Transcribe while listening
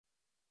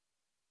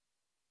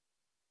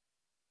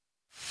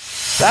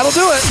That'll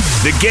do it.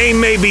 The game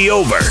may be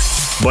over,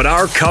 but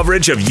our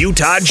coverage of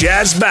Utah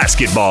Jazz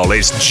basketball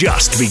is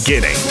just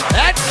beginning.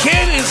 That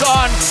kid is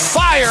on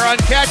fire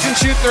on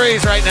catch-and-shoot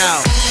threes right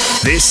now.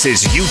 This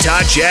is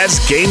Utah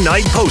Jazz Game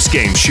Night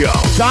Postgame Show.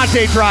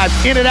 Dante drives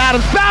in and out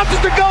and bounces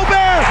to Gobert,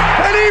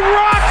 and he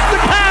rocks the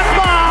pass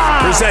bomb.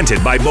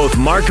 Presented by both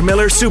Mark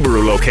Miller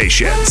Subaru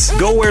locations.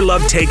 Go where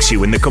love takes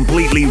you in the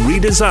completely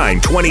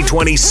redesigned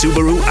 2020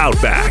 Subaru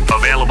Outback.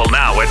 Available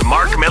now at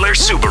Mark Miller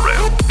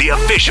Subaru, the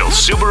official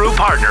Subaru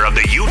partner of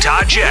the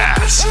Utah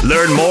Jazz.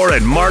 Learn more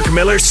at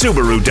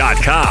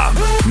markmillersubaru.com.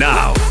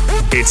 Now,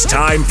 it's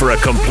time for a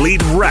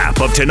complete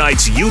wrap of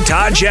tonight's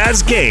Utah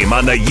Jazz game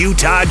on the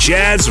Utah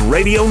Jazz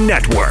Radio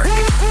Network.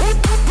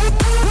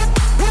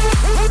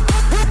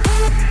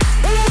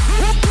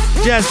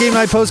 Jazz Game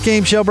Night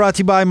Post-Game Show brought to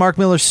you by Mark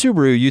Miller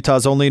Subaru,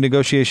 Utah's only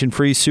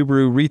negotiation-free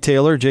Subaru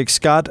retailer. Jake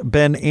Scott,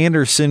 Ben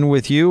Anderson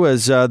with you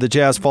as the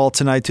Jazz fall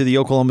tonight to the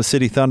Oklahoma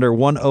City Thunder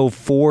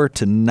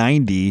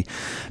 104-90.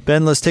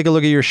 Ben, let's take a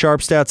look at your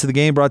sharp stats of the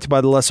game brought to you by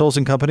the Les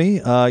Olson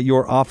Company,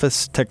 your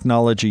office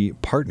technology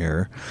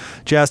partner.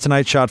 Jazz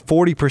tonight shot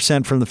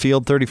 40% from the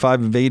field,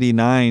 35 of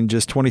 89,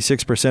 just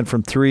 26%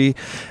 from three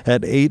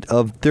at 8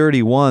 of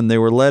 31. They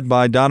were led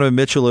by Donovan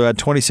Mitchell, who had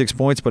 26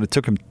 points, but it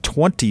took him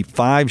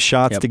 25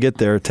 shots to get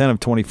there, 10 of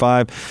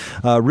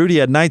 25. Rudy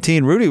had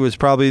 19. Rudy was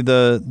probably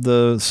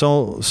the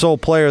sole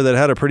player that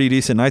had a pretty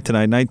decent night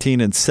tonight,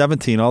 19 and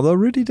 17, although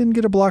Rudy didn't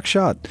get a block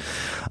shot.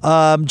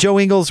 Joe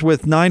Ingles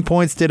with 9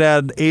 points did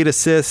add 8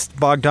 assists.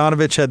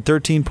 Bogdanovich had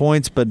 13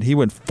 points, but he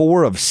went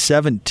 4 of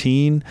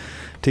 17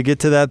 to get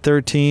to that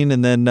 13,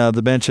 and then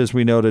the bench, as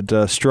we noted,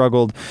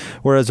 struggled,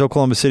 whereas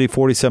Oklahoma City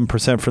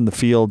 47% from the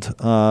field,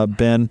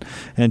 Ben,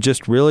 and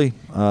just really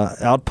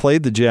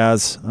outplayed the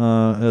Jazz,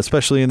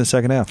 especially in the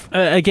second half.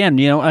 Again,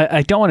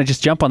 I don't want to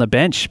just jump on the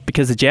bench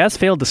because the Jazz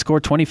failed to score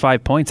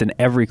 25 points in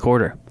every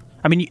quarter.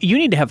 I mean, you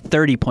need to have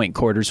 30-point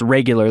quarters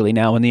regularly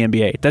now in the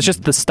NBA. That's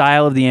just the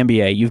style of the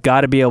NBA. You've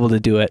got to be able to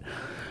do it.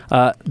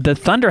 The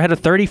Thunder had a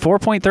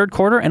 34-point third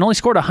quarter and only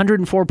scored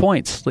 104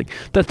 points. Like,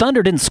 the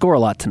Thunder didn't score a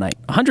lot tonight.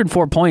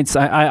 104 points,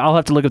 I'll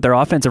have to look at their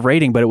offensive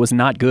rating, but it was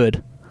not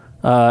good.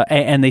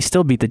 And they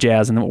still beat the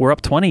Jazz, and we're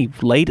up 20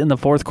 late in the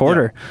fourth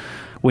quarter. Yeah.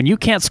 When you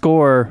can't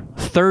score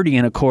 30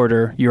 in a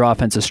quarter, your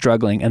offense is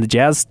struggling, and the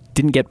Jazz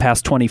didn't get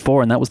past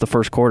 24, and that was the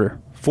first quarter.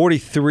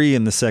 43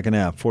 in the second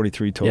half,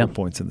 43 total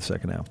points in the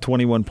second half,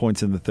 21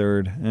 points in the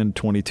third, and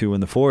 22 in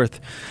the fourth.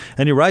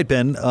 And you're right,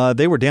 Ben.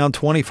 They were down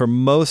 20 for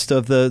most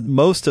of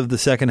the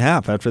second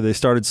half after they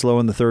started slow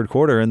in the third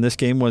quarter, and this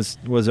game was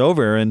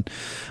over. And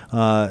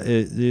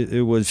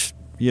it was.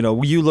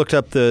 You looked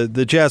up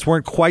the Jazz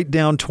weren't quite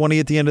down 20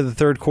 at the end of the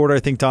third quarter. I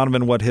think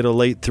Donovan hit a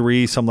late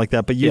three, something like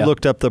that. But you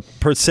looked up the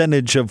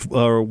percentage of,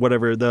 or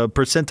whatever, the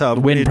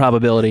percentile. Win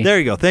probability. There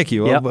you go. Thank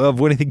you. Of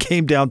winning the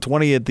game down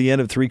 20 at the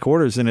end of three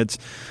quarters. And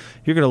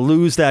you're going to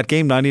lose that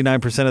game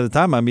 99% of the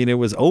time. I mean, it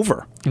was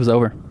over. It was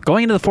over.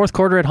 Going into the fourth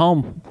quarter at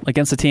home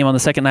against the team on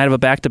the second night of a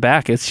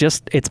back-to-back,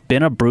 it's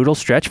been a brutal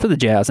stretch for the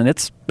Jazz. And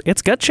it's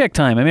gut check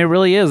time. I mean, it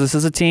really is. This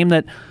is a team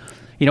that,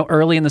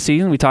 early in the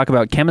season, we talk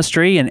about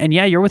chemistry, and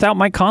you're without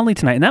Mike Conley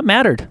tonight, and that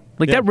mattered.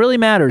 That really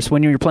matters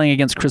when you're playing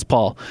against Chris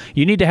Paul.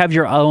 You need to have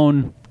your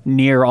own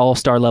near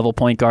all-star level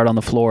point guard on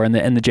the floor, and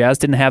the Jazz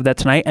didn't have that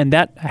tonight, and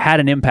that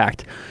had an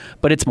impact.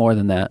 But it's more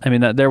than that. I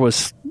mean,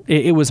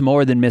 it was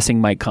more than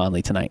missing Mike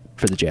Conley tonight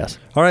for the Jazz.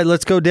 All right,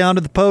 let's go down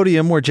to the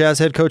podium where Jazz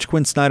head coach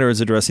Quinn Snyder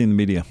is addressing the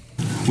media.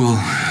 Well,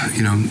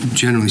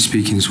 generally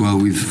speaking as well,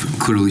 we've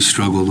clearly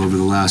struggled over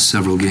the last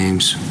several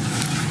games.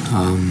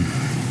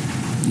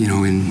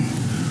 In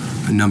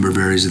a number of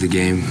areas of the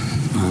game,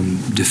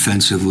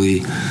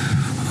 defensively,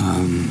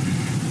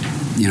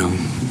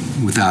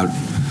 without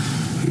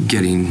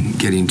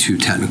getting too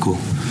technical,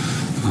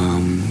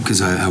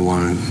 because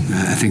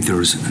I think there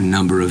was a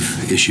number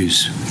of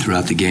issues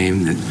throughout the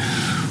game that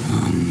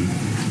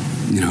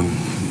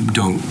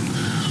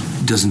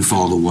doesn't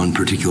fall to one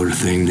particular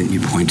thing that you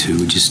point to.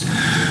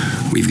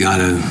 We've got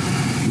to,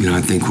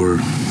 I think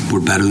we're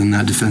better than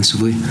that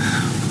defensively.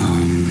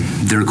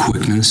 Their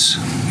quickness,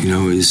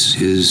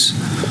 is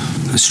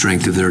a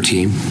strength of their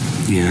team,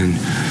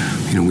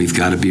 and we've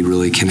got to be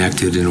really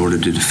connected in order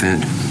to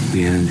defend,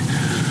 and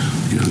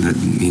that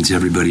means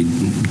everybody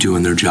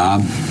doing their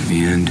job,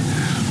 and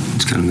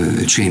it's kind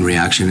of a chain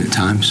reaction at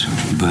times.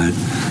 But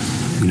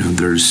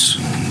there's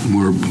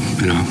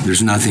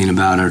nothing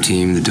about our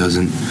team that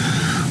doesn't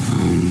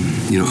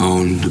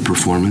own the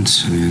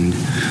performance, and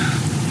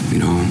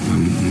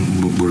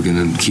we're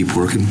going to keep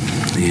working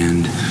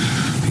and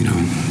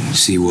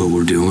see what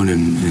we're doing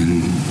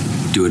and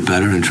do it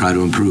better and try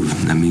to improve.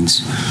 And that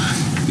means,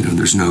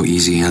 there's no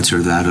easy answer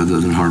to that other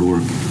than hard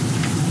work.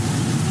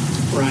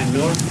 Ryan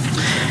Miller.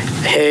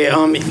 Hey,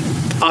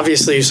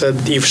 obviously you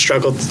said you've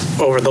struggled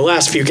over the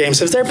last few games.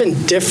 Have there been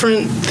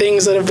different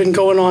things that have been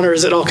going on, or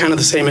is it all kind of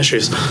the same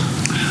issues?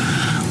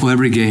 Well,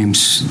 every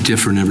game's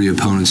different. Every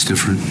opponent's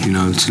different.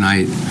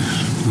 Tonight,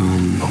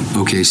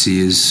 OKC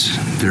is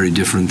very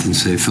different than,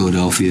 say,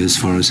 Philadelphia as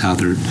far as how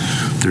their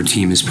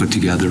team is put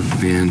together.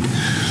 And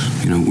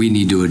we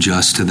need to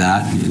adjust to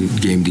that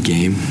game to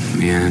game,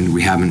 and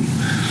we haven't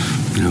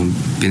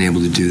been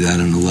able to do that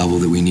on the level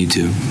that we need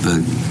to.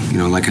 But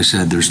like I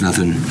said, there's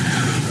nothing,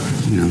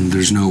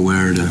 there's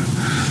nowhere to,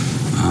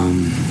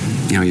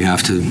 you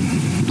have to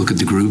look at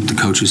the group, the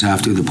coaches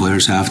have to, the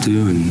players have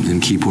to,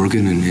 and keep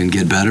working and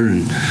get better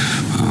and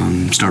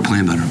start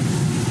playing better.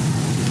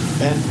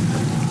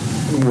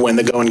 When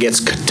the going gets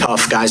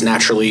tough, guys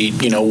naturally,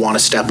 want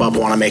to step up,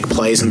 want to make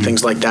plays and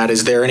things like that.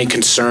 Is there any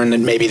concern that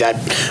maybe that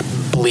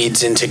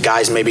bleeds into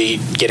guys maybe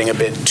getting a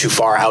bit too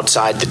far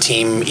outside the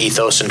team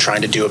ethos and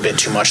trying to do a bit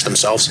too much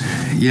themselves?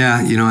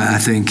 Yeah, I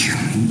think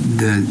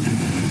that,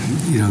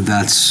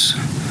 that's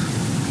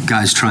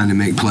guys trying to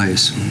make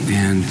plays.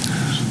 And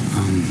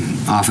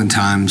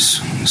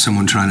oftentimes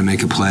someone trying to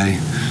make a play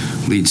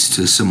leads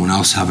to someone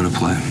else having a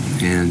play.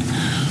 And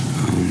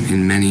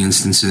in many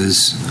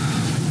instances,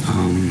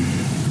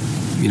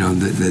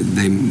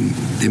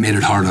 they made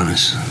it hard on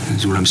us,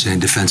 is what I'm saying.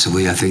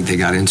 Defensively, I think they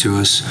got into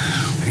us,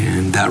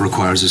 and that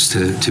requires us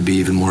to be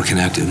even more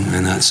connected.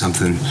 And that's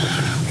something,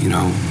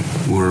 I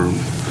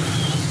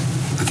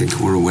think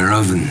we're aware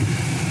of and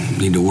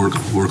need to work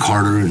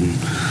harder and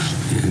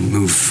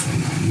move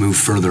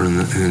further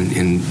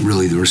in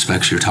really the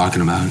respects you're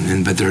talking about.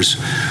 But there's,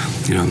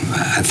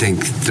 I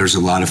think there's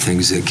a lot of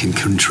things that can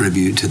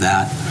contribute to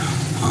that.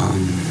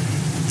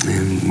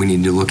 And we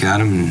need to look at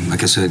them, and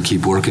like I said,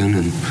 keep working.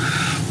 And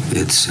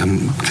it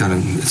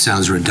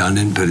sounds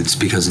redundant, but it's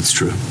because it's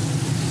true.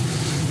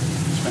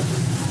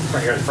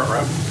 Right here in the front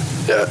row.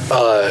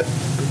 Yeah,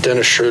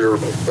 Dennis Schroeder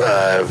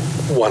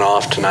went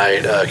off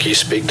tonight. Can you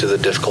speak to the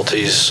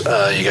difficulties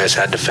you guys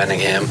had defending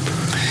him?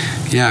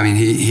 Yeah, I mean,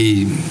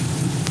 he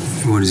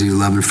what is he,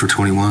 11 for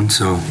 21?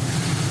 So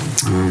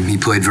he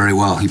played very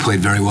well. He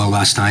played very well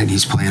last night.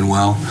 He's playing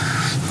well.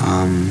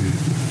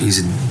 He's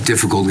a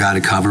difficult guy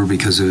to cover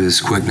because of his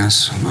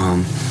quickness.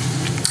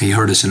 He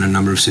hurt us in a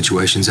number of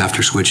situations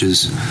after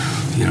switches.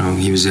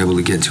 He was able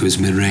to get to his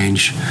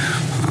mid-range.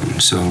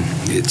 So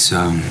it's,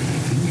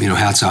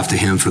 hats off to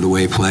him for the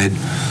way he played.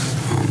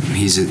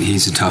 He's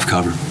a tough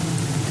cover.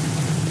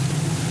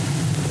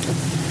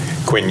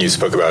 Quinn, you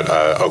spoke about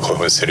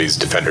Oklahoma City's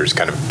defenders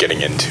kind of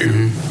getting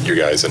into you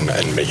guys and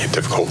making it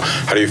difficult.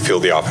 How do you feel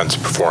the offense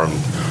performed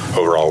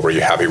overall? Were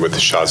you happy with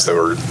the shots that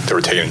were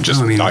taken and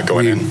just not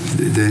going in?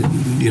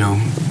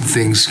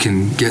 Things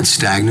can get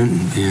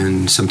stagnant,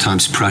 and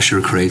sometimes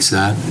pressure creates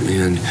that.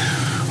 And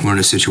we're in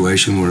a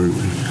situation where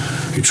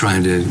you're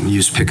trying to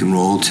use pick and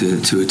roll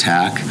to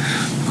attack.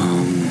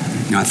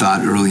 I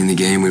thought early in the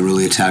game we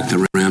really attacked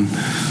the rim,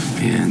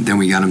 and then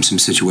we got in some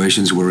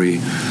situations where we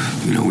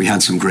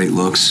had some great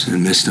looks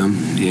and missed them.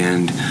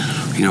 And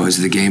as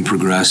the game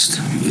progressed,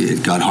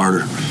 it got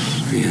harder.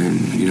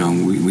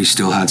 And we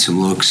still had some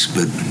looks,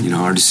 but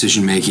our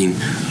decision making,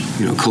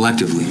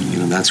 collectively,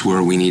 that's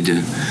where we need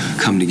to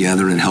come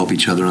together and help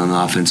each other on the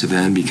offensive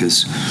end,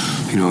 because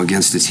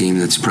against a team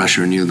that's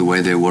pressuring you the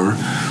way they were,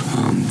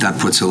 that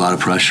puts a lot of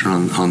pressure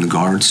on the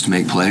guards to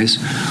make plays,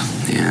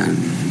 and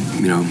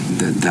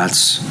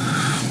that's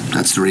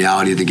the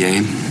reality of the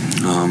game.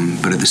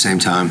 But at the same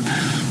time,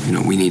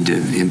 we need to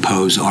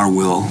impose our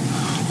will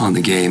on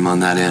the game on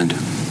that end.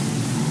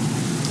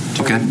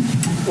 Okay.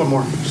 One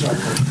more. Sorry.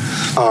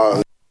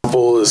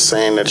 Is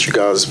saying that you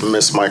guys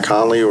miss Mike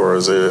Conley, or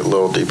is it a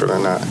little deeper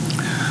than that?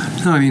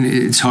 No, I mean,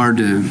 it's hard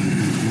to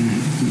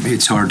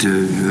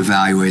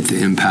evaluate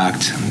the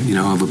impact,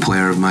 of a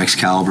player of Mike's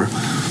caliber.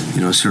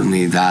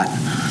 Certainly that,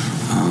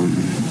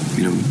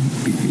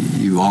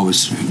 you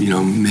always,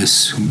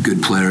 miss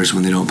good players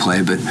when they don't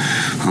play. But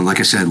like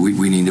I said,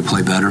 we need to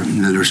play better.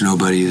 There's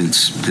nobody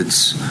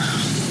that's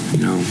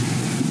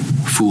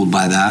fooled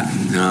by that,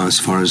 as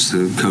far as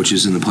the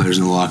coaches and the players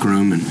in the locker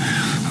room. And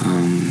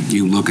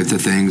you look at the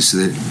things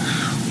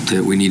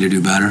that we need to do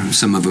better.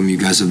 Some of them you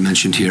guys have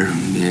mentioned here,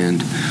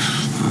 and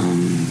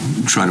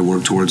try to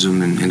work towards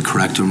them and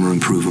correct them or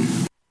improve them.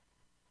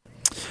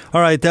 All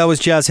right, that was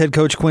Jazz head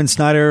coach Quinn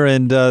Snyder,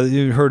 and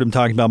you heard him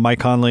talking about Mike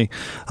Conley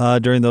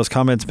during those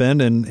comments, Ben.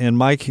 And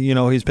Mike,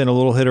 he's been a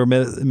little hit or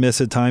miss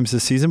at times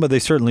this season, but they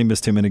certainly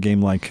missed him in a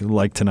game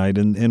like tonight.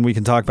 And we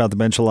can talk about the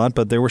bench a lot,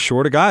 but they were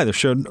short a guy. They're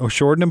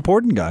short an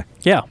important guy.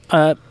 Yeah,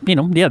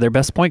 their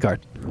best point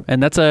guard.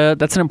 And that's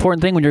an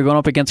important thing when you're going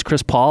up against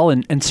Chris Paul,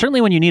 and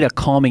certainly when you need a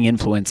calming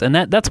influence. And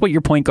that's what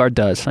your point guard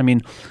does. I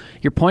mean,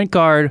 your point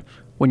guard,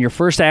 when your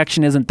first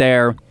action isn't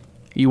there,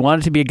 you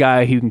want it to be a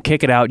guy who can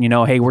kick it out and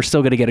hey, we're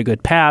still going to get a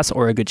good pass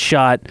or a good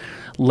shot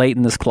late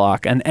in this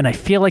clock. And I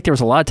feel like there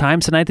was a lot of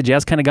times tonight the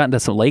Jazz kind of got into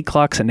some late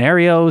clock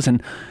scenarios,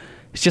 and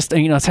it's just,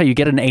 that's how you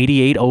get an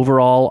 88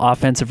 overall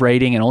offensive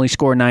rating and only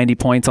score 90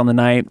 points on the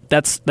night.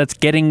 That's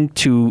getting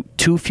to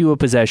too few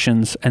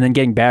possessions and then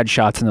getting bad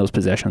shots in those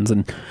possessions.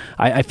 And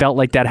I felt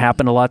like that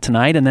happened a lot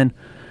tonight. And then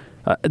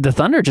the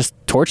Thunder just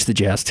torched the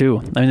Jazz,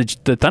 too. I mean,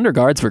 the Thunder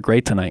guards were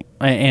great tonight.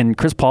 And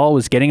Chris Paul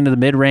was getting into the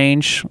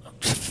mid-range,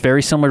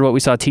 very similar to what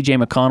we saw T.J.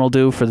 McConnell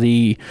do for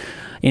the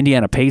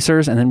Indiana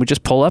Pacers, and then would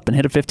just pull up and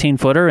hit a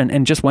 15-footer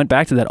and just went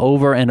back to that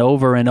over and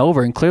over and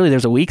over. And clearly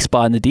there's a weak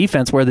spot in the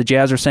defense where the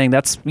Jazz are saying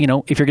that's,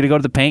 if you're going to go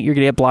to the paint, you're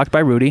going to get blocked by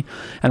Rudy,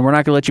 and we're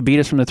not going to let you beat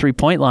us from the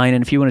three-point line.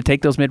 And if you want to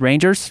take those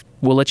mid-rangers,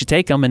 we'll let you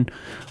take them. And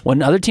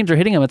when other teams are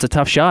hitting them, it's a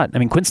tough shot. I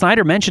mean, Quinn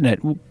Snyder mentioned it.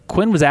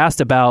 Quinn was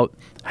asked about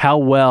how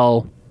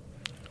well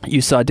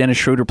you saw Dennis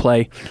Schroeder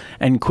play,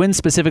 and Quinn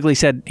specifically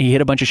said he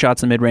hit a bunch of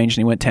shots in the mid-range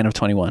and he went 10 of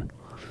 21.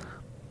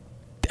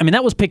 I mean,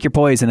 that was pick your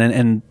poison,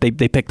 and they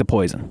picked the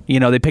poison.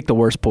 They picked the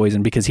worst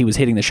poison because he was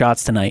hitting the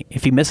shots tonight.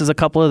 If he misses a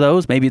couple of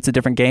those, maybe it's a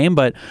different game,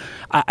 but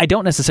I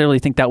don't necessarily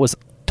think that was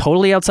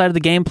totally outside of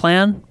the game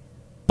plan,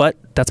 but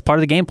that's part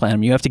of the game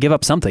plan. You have to give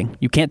up something.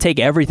 You can't take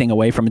everything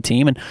away from a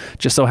team, and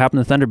just so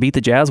happened the Thunder beat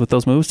the Jazz with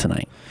those moves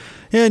tonight.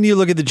 And you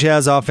look at the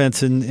Jazz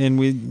offense, and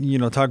we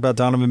talk about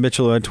Donovan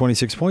Mitchell, who had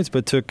 26 points,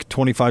 but took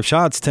 25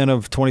 shots, 10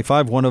 of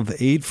 25, 1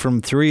 of 8 from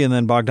 3, and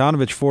then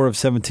Bogdanovich 4 of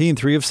 17,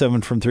 3 of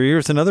 7 from 3.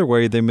 Here's another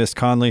way they missed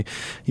Conley.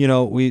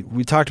 We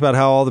talked about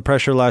how all the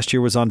pressure last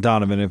year was on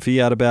Donovan. If he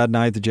had a bad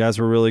night, the Jazz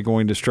were really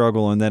going to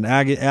struggle. And then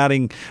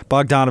adding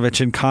Bogdanovich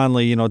and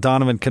Conley,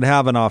 Donovan could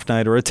have an off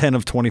night or a 10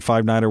 of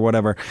 25 night or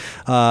whatever.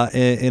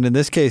 And in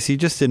this case, he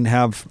just didn't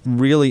have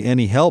really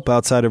any help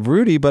outside of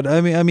Rudy. But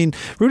I mean,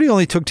 Rudy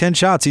only took 10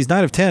 shots. He's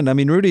 9 of 10. I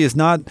mean, Rudy is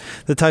not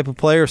the type of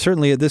player,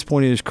 certainly at this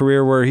point in his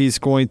career, where he's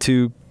going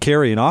to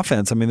carry an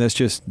offense. I mean, that's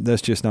just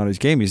not his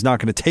game. He's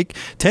not going to take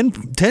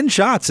 10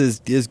 shots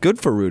is good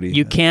for Rudy.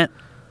 You can't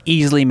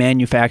easily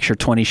manufacture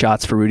 20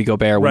 shots for Rudy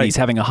Gobert when he's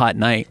having a hot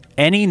night.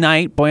 Any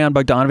night Bojan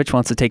Bogdanovic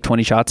wants to take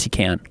 20 shots, he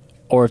can.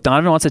 Or if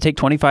Donovan wants to take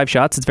 25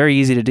 shots, it's very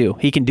easy to do.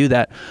 He can do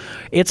that.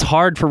 It's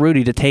hard for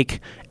Rudy to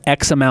take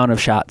X amount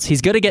of shots. He's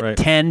going to get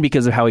 10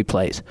 because of how he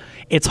plays.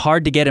 It's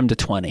hard to get him to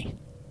 20.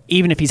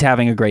 Even if he's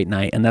having a great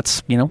night, and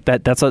that's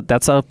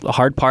that's a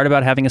hard part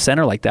about having a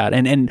center like that.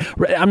 And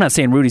I'm not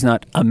saying Rudy's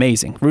not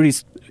amazing.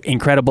 Rudy's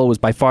incredible. Was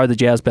by far the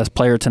Jazz best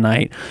player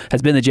tonight.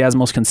 Has been the Jazz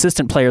most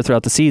consistent player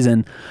throughout the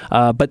season.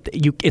 But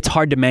it's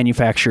hard to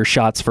manufacture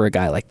shots for a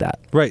guy like that.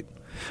 Right.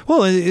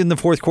 Well, in the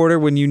fourth quarter,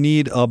 when you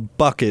need a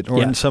bucket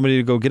or somebody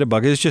to go get a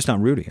bucket, it's just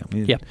not Rudy. I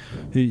mean,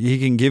 he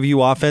can give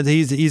you offense.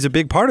 He's a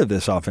big part of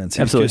this offense.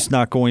 He's Absolutely. just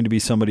not going to be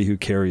somebody who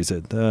carries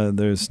it.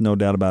 There's no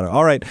doubt about it.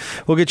 All right,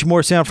 we'll get you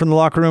more sound from the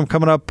locker room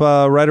coming up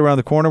right around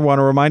the corner. Want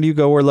to remind you,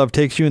 go where love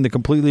takes you in the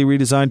completely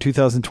redesigned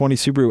 2020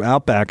 Subaru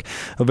Outback.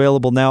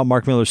 Available now at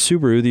Mark Miller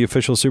Subaru, the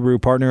official Subaru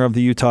partner of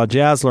the Utah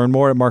Jazz. Learn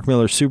more at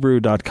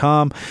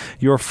markmillersubaru.com.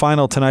 Your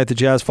final tonight, the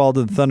Jazz fall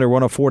to the Thunder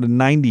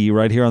 104-90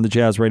 right here on the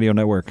Jazz Radio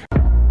Network.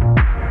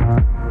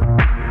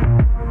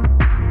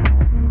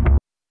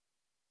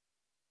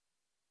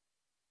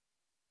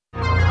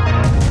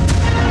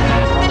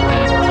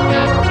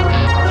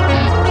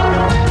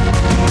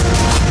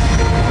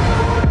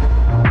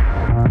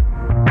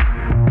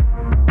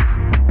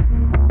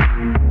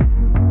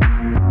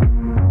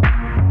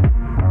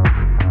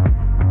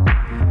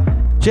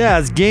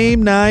 Jazz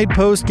Game Night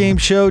post-game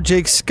show.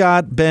 Jake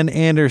Scott, Ben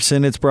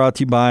Anderson. It's brought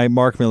to you by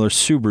Mark Miller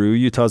Subaru,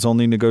 Utah's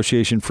only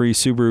negotiation-free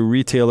Subaru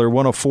retailer.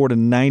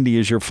 104-90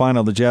 is your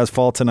final. The Jazz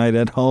fall tonight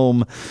at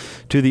home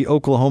to the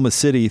Oklahoma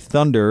City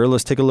Thunder.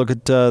 Let's take a look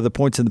at the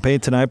points in the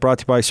paint tonight. Brought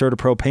to you by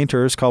CertaPro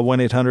Painters. Call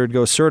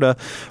 1-800-GO-CERTA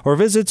or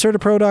visit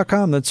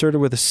CertaPro.com. That's Certa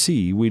with a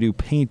C. We do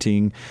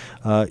painting.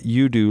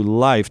 You do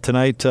life.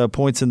 Tonight,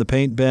 points in the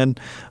paint, Ben.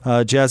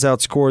 Jazz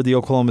outscored the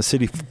Oklahoma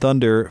City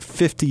Thunder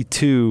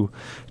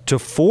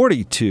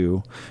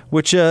 52-42,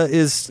 which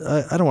is,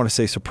 I don't want to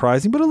say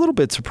surprising, but a little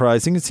bit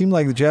surprising. It seemed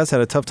like the Jazz had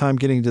a tough time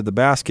getting to the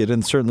basket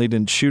and certainly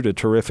didn't shoot a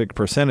terrific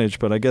percentage,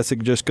 but I guess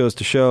it just goes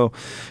to show,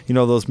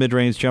 those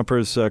mid-range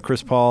jumpers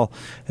Chris Paul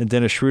and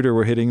Dennis Schroeder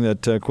were hitting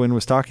that Quinn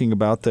was talking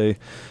about, they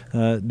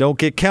don't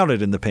get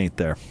counted in the paint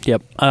there.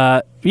 Yep.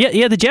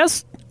 The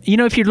Jazz,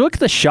 if you look at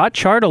the shot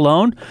chart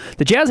alone,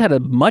 the Jazz had a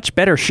much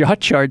better shot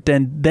chart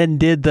than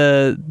did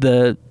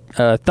the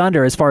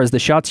Thunder as far as the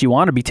shots you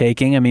want to be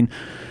taking. I mean,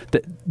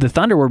 the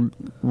Thunder were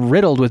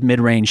riddled with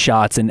mid-range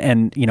shots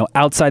and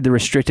outside the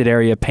restricted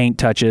area paint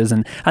touches,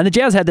 and the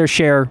Jazz had their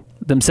share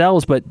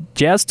themselves, but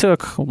Jazz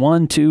took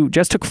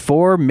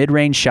 4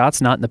 mid-range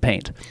shots not in the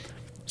paint.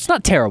 It's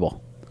not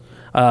terrible,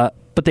 but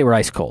they were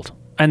ice cold,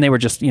 and they were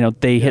just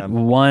they hit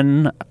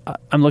one.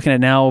 I'm looking at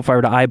now, if I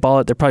were to eyeball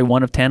it, they're probably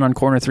 1 of 10 on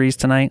corner threes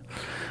tonight,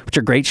 which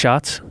are great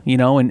shots,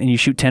 and you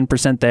shoot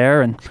 10%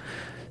 there, and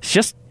it's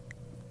just.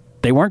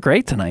 They weren't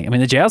great tonight. I mean,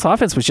 the Jazz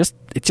offense was just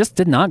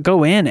did not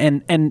go in.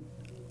 And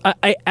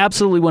I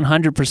absolutely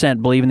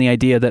 100% believe in the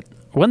idea that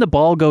when the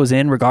ball goes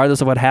in, regardless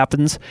of what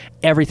happens,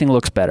 everything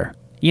looks better.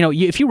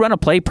 If you run a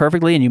play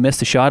perfectly and you miss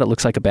the shot, it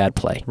looks like a bad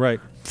play. Right.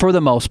 For the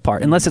most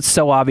part, unless it's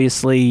so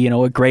obviously,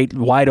 a great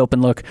wide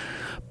open look.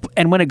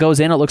 And when it goes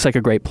in, it looks like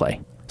a great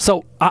play.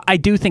 So I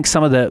do think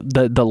some of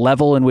the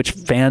level in which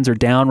fans are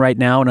down right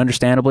now, and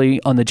understandably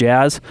on the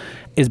Jazz,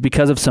 is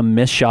because of some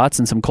missed shots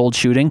and some cold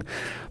shooting.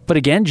 But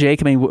again,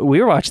 Jake, I mean,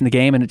 we were watching the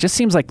game, and it just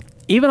seems like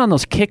even on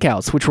those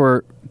kickouts, which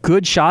were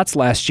good shots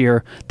last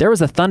year, there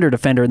was a Thunder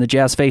defender in the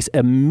Jazz face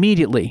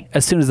immediately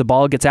as soon as the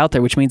ball gets out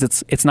there, which means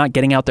it's not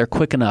getting out there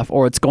quick enough,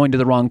 or it's going to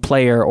the wrong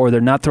player, or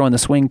they're not throwing the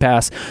swing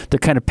pass. They're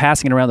kind of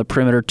passing it around the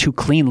perimeter too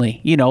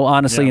cleanly,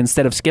 honestly,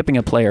 instead of skipping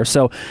a player.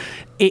 So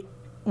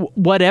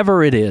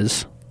whatever it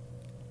is,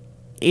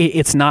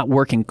 it's not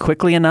working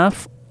quickly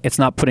enough. It's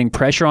not putting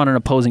pressure on an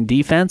opposing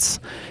defense.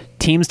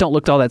 Teams don't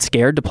look all that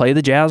scared to play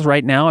the Jazz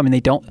right now. I mean, they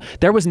don't.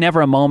 There was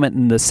never a moment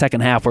in the second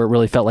half where it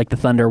really felt like the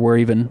Thunder were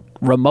even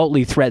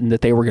remotely threatened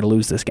that they were going to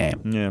lose this game.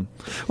 Yeah.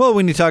 Well,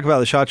 when you talk about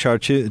the shot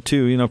chart,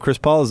 too, Chris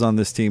Paul is on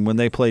this team. When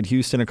they played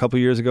Houston a couple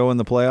years ago in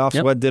the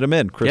playoffs, what did him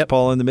in? Chris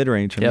Paul in the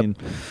mid-range. I mean,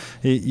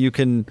 you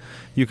can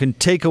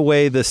take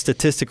away the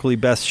statistically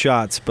best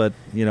shots, but,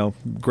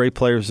 great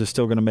players are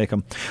still going to make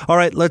them. All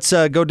right, let's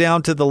go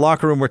down to the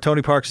locker room where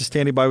Tony Parks is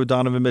standing by with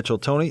Donovan Mitchell.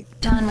 Tony?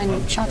 Don,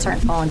 when shots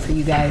aren't falling for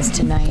you guys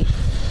tonight,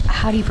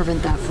 how do you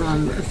prevent that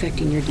from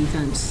affecting your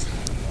defense?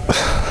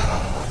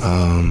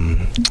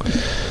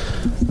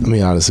 I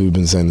mean, honestly, we've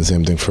been saying the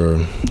same thing for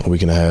a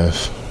week and a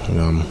half.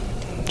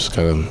 Just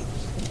got to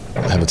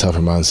have a tougher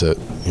mindset.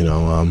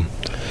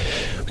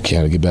 We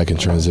can't get back in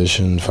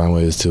transition, find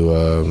ways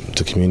to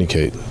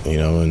communicate.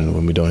 And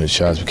when we don't hit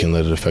shots, we can't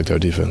let it affect our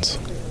defense.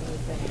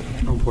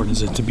 How important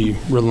is it to be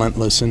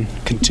relentless and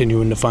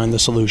continuing to find the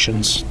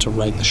solutions to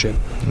right the ship?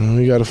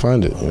 We got to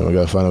find it. We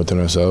got to find it within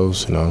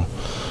ourselves. A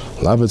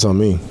lot of it's on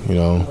me. A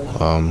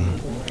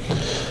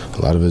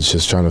lot of it's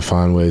just trying to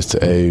find ways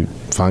to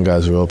find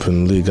guys who are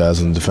open, lead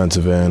guys on the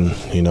defensive end.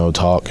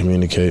 Talk,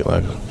 communicate.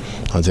 Like,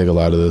 I take a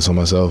lot of this on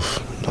myself.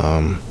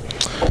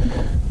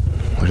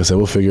 Like I said,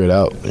 we'll figure it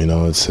out.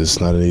 It's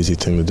not an easy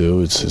thing to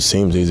do. It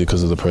seems easy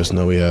because of the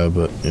personnel we have,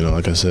 but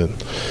like I said,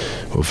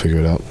 we'll figure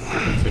it out.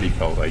 But he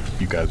felt like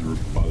you guys were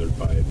bothered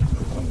by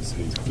Oklahoma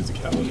City's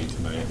physicality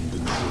tonight and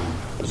didn't really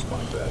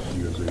respond to that. Do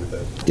you agree with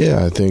that?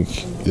 Yeah, I think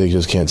they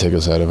just can't take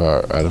us out of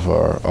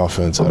our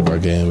offense, out of our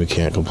game. We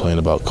can't complain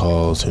about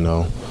calls. We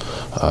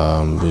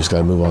just got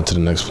to move on to the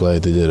next play.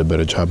 They did a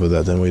better job of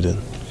that than we did.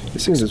 It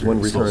seems as one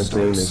recurrent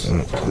thing is,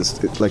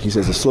 like you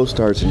said, the slow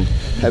starts and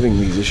having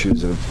these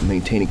issues of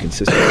maintaining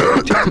consistent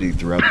activity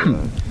throughout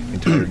the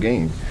entire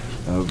game.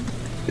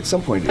 At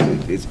some point,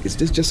 is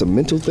this just a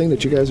mental thing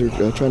that you guys are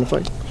trying to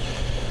fight?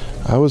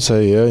 I would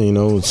say, yeah.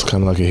 It's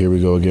kind of like a here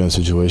we go again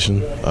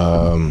situation.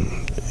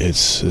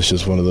 It's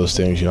just one of those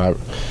things.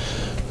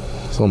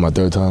 It's only my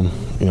third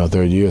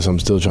third year, so I'm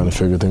still trying to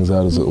figure things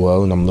out as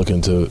well, and I'm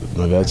looking to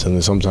my vets,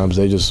 and sometimes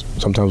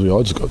we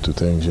all just go through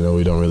things,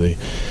 we don't really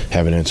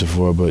have an answer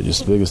for, but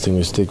just the biggest thing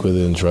is stick with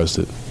it and trust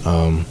it.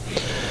 I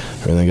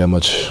really ain't got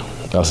much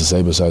else to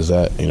say besides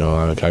that.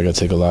 I got to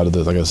take a lot of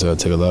this, like I said, I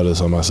take a lot of this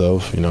on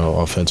myself,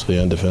 offensively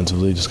and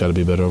defensively, just got to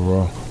be better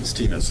overall. This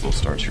team has slow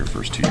starts your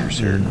first 2 years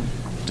here.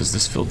 Does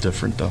this feel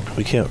different, though?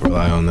 We can't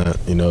rely on that.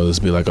 This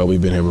be like, oh,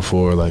 we've been here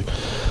before. Like,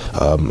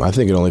 I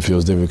think it only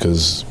feels different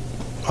because,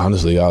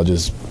 honestly, I'll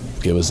just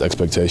give us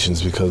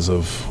expectations because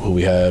of who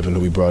we have and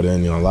who we brought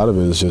in. A lot of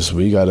it is just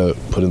we got to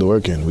put in the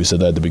work in. We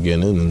said that at the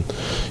beginning, and,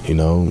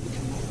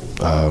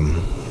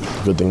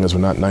 good thing is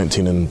we're not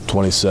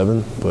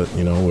 19-27, but,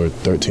 we're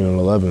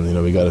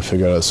 13-11. We got to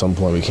figure out at some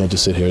point. We can't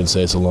just sit here and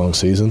say it's a long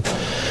season.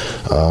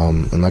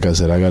 And like I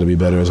said, I got to be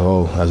better as a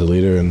whole, as a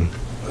leader and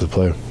as a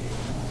player.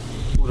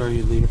 What are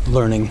you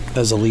learning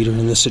as a leader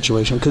in this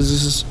situation? Because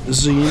this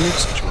is a unique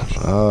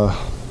situation.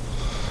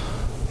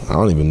 I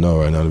don't even know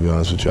right now, to be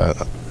honest with you.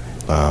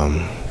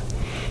 I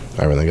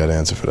really got an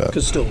answer for that.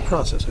 Because still a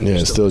process. Yeah,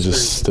 it's still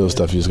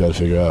stuff you just got to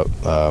figure out.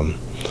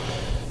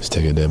 Just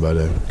take it day by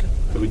day.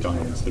 Billy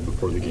Donovan said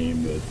before the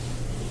game that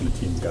when the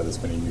team's got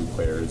this many new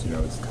players,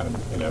 it's kind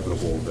of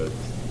inevitable that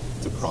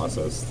it's a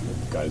process.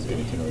 The guys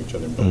getting to know each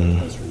other and building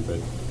chemistry. But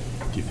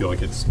do you feel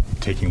like it's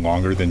taking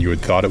longer than you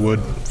had thought it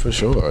would? For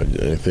sure.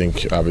 I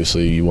think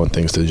obviously you want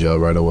things to gel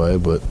right away,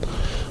 but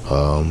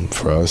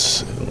for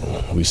us,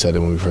 we said it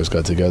when we first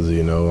got together,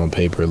 on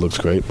paper it looks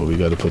great, but we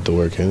got to put the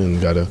work in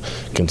and got to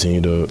continue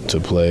to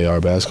play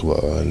our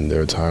basketball. And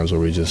there are times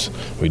where we do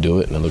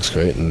it and it looks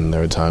great, and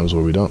there are times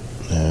where we don't.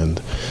 And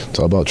it's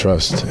all about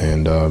trust,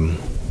 and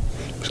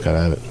just got to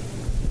have it.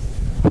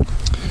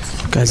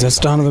 Guys, that's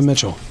Donovan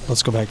Mitchell.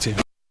 Let's go back to you.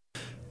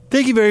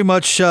 Thank you very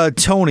much,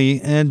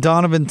 Tony. And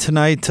Donovan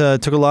tonight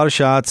took a lot of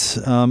shots,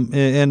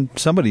 and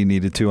somebody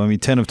needed to. I mean,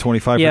 10 of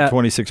 25 for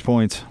 26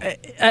 points.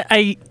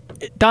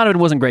 Donovan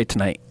wasn't great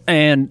tonight,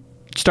 and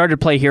started to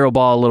play hero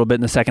ball a little bit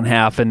in the second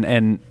half,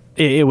 and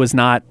it was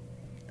not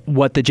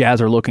what the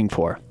Jazz are looking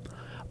for.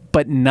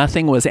 But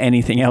nothing was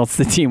anything else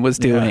the team was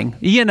doing.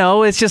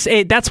 Yeah. It's just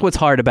that's what's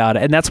hard about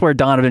it, and that's where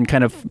Donovan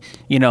kind of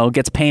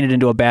gets painted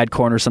into a bad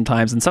corner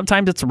sometimes, and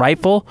sometimes it's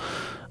rightful.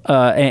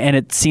 And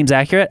it seems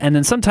accurate. And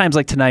then sometimes,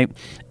 like tonight,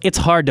 it's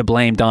hard to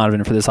blame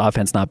Donovan for this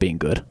offense not being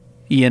good.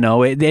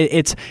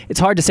 It's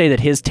hard to say that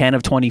his 10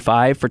 of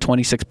 25 for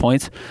 26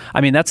 points.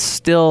 I mean, that's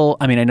still.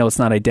 I mean, I know it's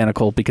not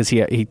identical because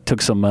he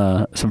took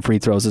some free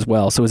throws as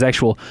well. So his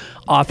actual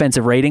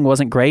offensive rating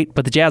wasn't great,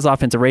 but the Jazz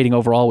offensive rating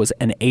overall was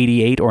an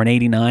 88 or an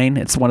 89.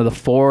 It's one of the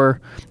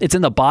four. It's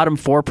in the bottom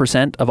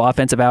 4% of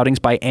offensive outings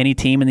by any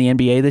team in the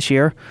NBA this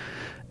year.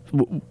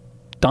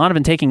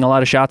 Donovan taking a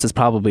lot of shots is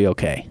probably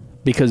okay,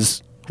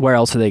 because where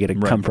else are they going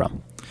to come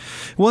from?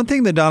 One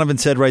thing that Donovan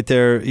said right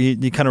there,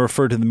 he kind of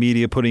referred to the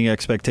media putting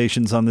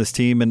expectations on this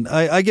team, and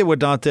I get what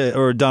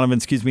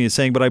Donovan, is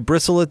saying, but I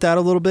bristle at that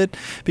a little bit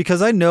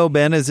because I know,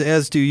 Ben,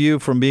 as do you,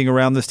 from being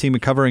around this team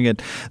and covering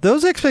it,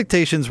 those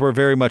expectations were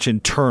very much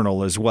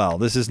internal as well.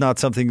 This is not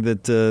something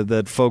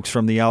that folks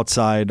from the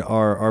outside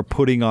are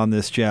putting on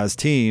this Jazz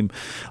team.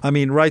 I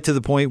mean, right to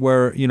the point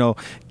where,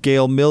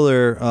 Gail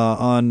Miller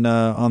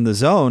on The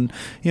Zone,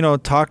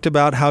 talked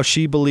about how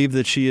she believed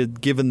that she had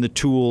given the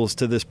tools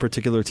to this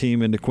particular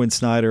team and to Quinn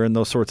Snyder and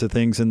those sorts of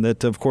things, and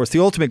that, of course, the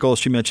ultimate goal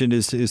she mentioned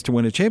is to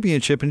win a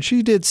championship. And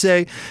she did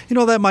say,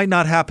 that might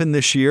not happen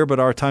this year, but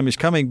our time is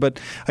coming. But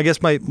I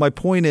guess my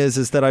point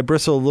is that I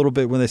bristle a little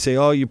bit when they say,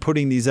 oh, you're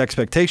putting these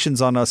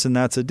expectations on us, and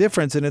that's a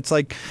difference. And it's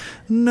like,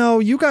 no,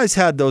 you guys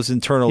had those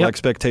internal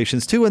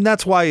expectations too, and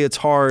that's why it's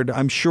hard,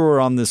 I'm sure,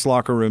 on this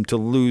locker room to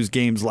lose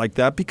games like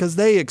that, because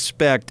they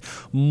expect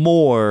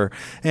more.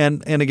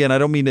 And again, I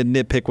don't mean to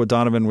nitpick what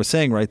Donovan was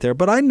saying right there,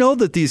 but I know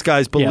that these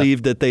guys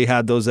believed that they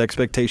had those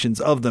expectations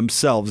of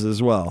themselves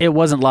as well. It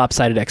wasn't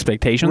lopsided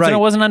expectations, right, and it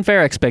wasn't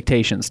unfair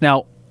expectations.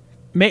 Now,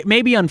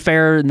 maybe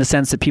unfair in the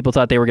sense that people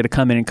thought they were going to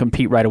come in and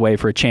compete right away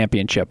for a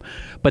championship,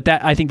 but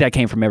I think that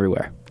came from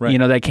everywhere. Right.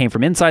 That came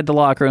from inside the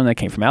locker room, that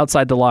came from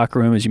outside the locker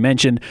room. As you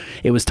mentioned,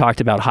 it was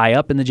talked about high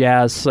up in the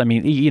Jazz. I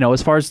mean,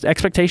 as far as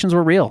expectations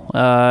were real.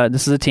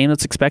 This is a team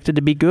that's expected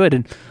to be good,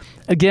 and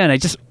again,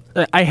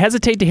 I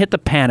hesitate to hit the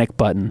panic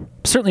button.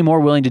 Certainly more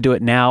willing to do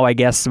it now, I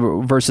guess,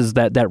 versus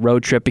that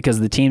road trip, because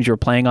of the teams you were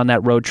playing on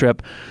that road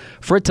trip.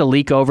 For it to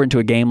leak over into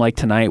a game like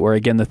tonight, where,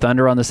 again, the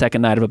Thunder on the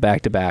second night of a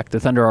back-to-back, the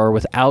Thunder are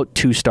without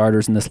two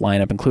starters in this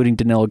lineup, including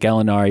Danilo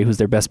Gallinari, who's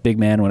their best big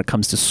man when it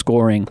comes to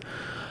scoring.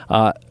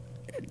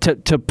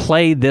 To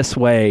play this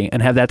way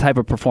and have that type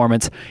of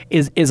performance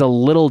is a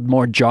little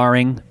more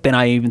jarring than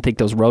I even think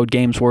those road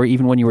games were.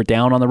 Even when you were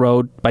down on the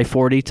road by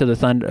 40 to the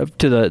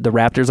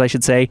Raptors, I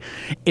should say,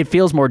 it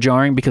feels more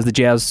jarring because the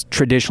Jazz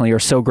traditionally are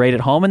so great at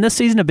home, and this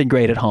season have been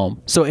great at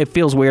home. So it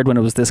feels weird when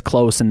it was this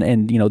close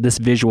and this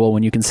visual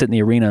when you can sit in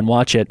the arena and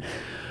watch it.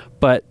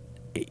 But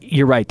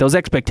you're right. Those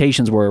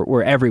expectations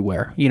were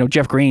everywhere.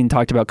 Jeff Green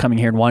talked about coming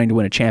here and wanting to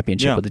win a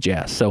championship with the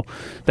Jazz. So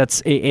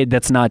that's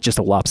not just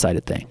a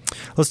lopsided thing.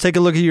 Let's take a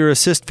look at your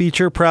assist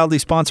feature, proudly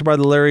sponsored by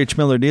the Larry H.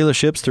 Miller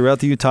Dealerships. Throughout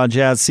the Utah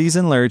Jazz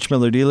season, Larry H.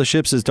 Miller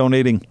Dealerships is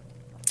donating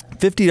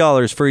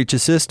 $50 for each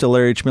assist to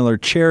Larry H. Miller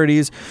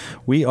charities.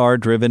 We are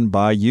driven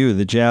by you.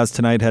 The Jazz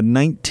tonight had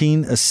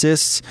 19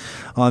 assists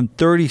on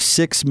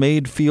 36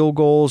 made field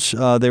goals.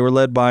 They were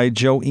led by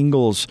Joe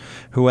Ingles,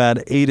 who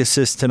had 8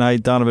 assists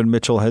tonight. Donovan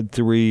Mitchell had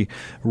 3.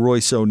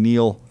 Royce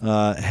O'Neal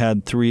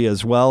had 3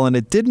 as well. And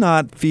it did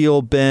not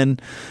feel, Ben,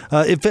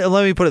 let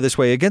me put it this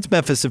way. Against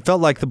Memphis, it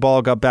felt like the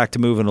ball got back to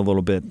moving a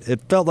little bit.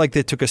 It felt like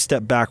they took a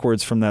step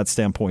backwards from that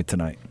standpoint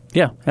tonight.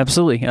 Yeah,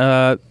 absolutely.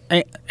 And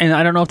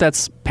I don't know if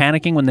that's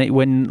panicking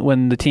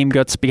when the team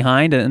gets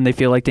behind and they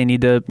feel like they need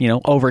to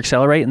over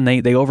accelerate and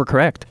they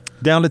overcorrect.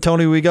 Down to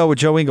Tony we go with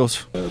Joe Ingles.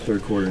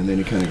 Third quarter, and then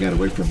he kind of got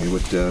away from you.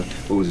 What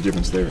was the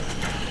difference there?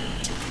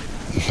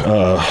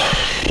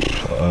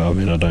 I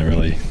don't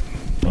really,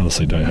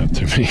 honestly, don't have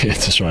too many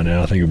answers right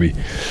now. I think it'd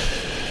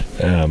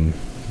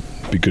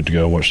be good to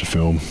go and watch the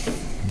film,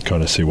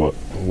 kind of see what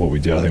we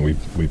did. I think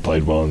we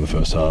played well in the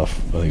first half.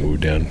 I think we were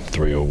down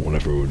 3 or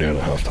whenever we were down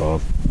at half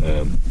time.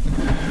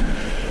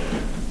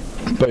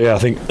 But yeah, I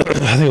think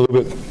a little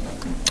bit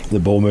the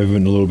ball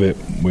movement a little bit.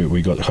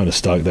 We got kind of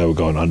stuck. They were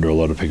going under a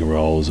lot of pick and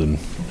rolls, and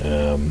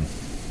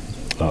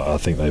I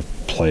think they've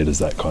played as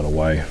that kind of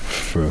way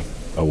for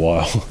a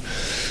while.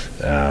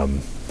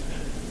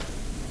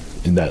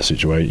 In that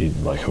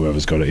situation, like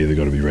whoever's either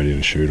got to be ready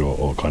to shoot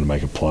or kind of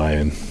make a play,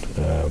 and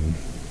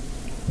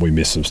we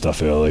missed some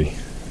stuff early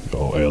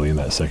in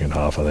that second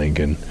half, I think.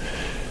 And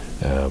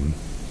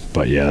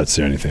but yeah, that's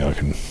the only thing I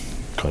can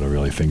kind of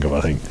really think of.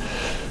 I think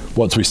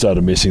once we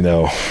started missing,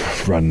 they'll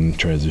run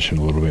transition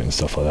a little bit and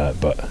stuff like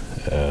that. But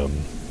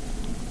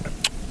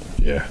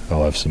yeah,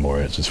 I'll have some more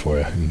answers for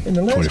you in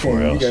the last 24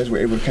 game, hours. You guys were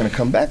able to kind of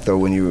come back though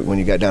when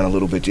you got down a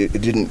little bit.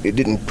 It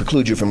didn't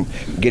preclude you from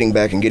getting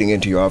back and getting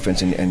into your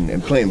offense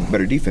and playing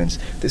better defense.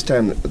 This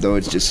time though,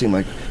 it just seemed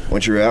like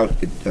once you're out,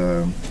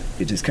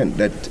 it just kind of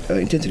that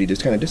intensity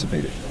just kind of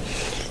dissipated.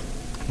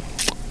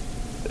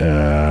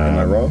 Am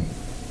I wrong?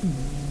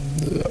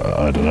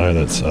 I don't know.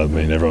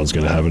 Everyone's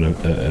going to have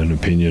an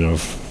opinion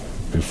of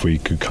if we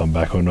could come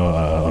back or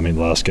not.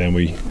 Last game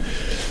I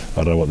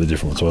don't know what the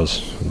difference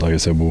was. Like I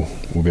said, we'll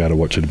be able to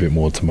watch it a bit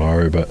more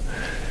tomorrow. But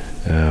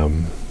I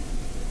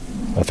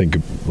think,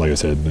 like I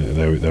said,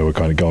 they were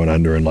kind of going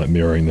under and like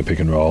mirroring the pick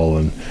and roll,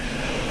 and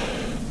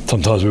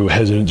sometimes we were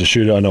hesitant to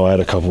shoot it. I know I had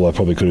a couple I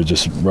probably could have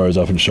just rose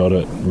up and shot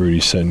it. Rudy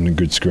setting a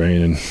good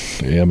screen,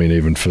 and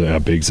even for our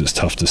bigs, it's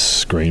tough to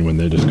screen when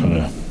they're just kind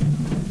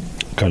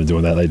of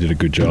doing that. They did a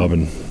good job,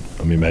 and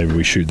maybe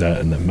we shoot that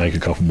and then make a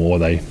couple more.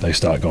 They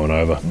start going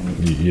over.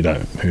 You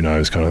don't, who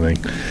knows, kind of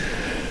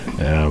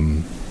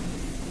thing.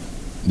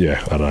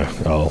 Yeah, I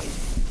don't know.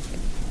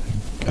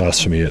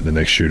 ask for me at the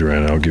next shoot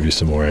around, and I'll give you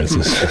some more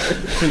answers.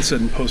 Quinn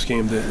said in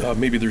postgame that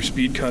maybe their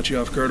speed caught you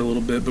off guard a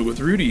little bit, but with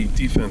Rudy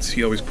defense,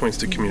 he always points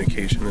to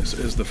communication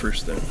as the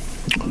first thing.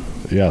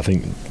 Yeah, I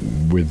think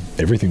with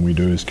everything we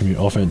do is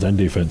offense and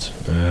defense.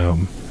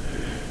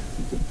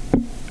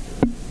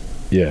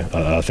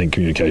 I think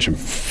communication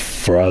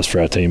for us, for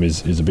our team,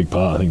 is a big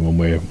part. I think when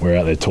we're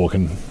out there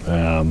talking,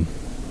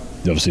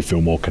 you obviously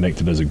feel more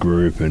connected as a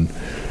group, and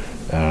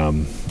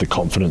the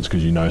confidence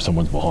because you know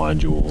someone's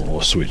behind you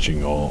or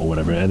switching or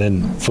whatever. And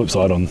then flip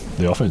side on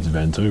the offensive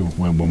end too,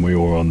 when we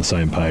all are on the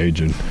same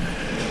page and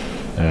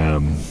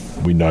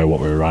we know what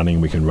we're running,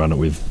 we can run it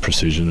with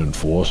precision and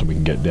force, and we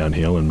can get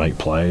downhill and make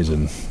plays.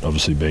 And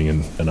obviously being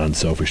an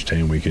unselfish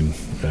team, we can,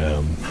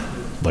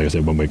 like I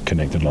said, when we're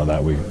connected like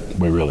that, we're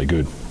really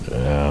good.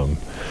 And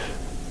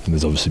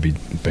there's obviously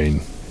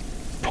been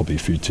probably a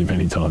few too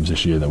many times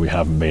this year that we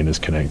haven't been as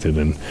connected,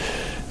 and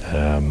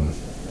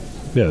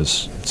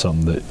it's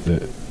something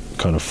that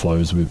kind of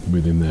flows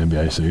within the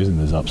NBA season.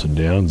 There's ups and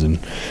downs, and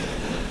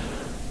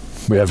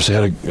we obviously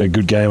had a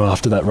good game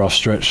after that rough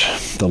stretch,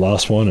 the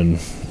last one, and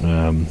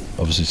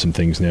obviously some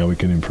things now we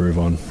can improve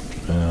on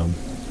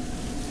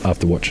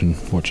after watching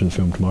the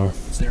film tomorrow.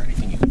 Is there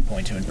anything you could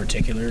point to in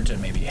particular to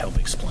maybe help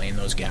explain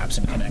those gaps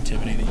in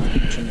connectivity that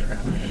you mentioned that are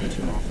happening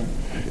too often?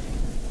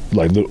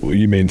 Like,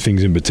 you mean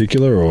things in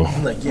particular, or?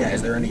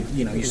 Is there any,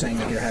 you're saying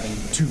that you're having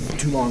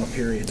too long of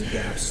periods of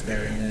gaps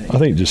there in I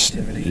think just,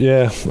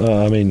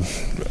 I mean,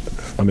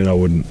 I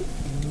wouldn't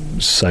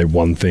say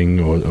one thing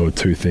or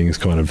two things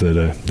kind of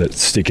that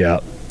stick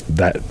out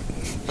that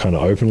kind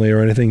of openly or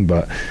anything,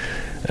 but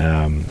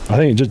I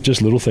think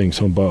just little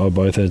things on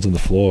both ends of the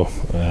floor.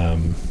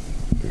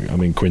 I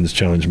mean, Quinn's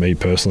challenged me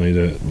personally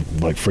to,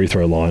 like, free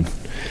throw line.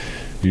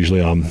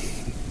 Usually I'm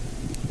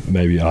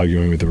maybe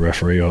arguing with the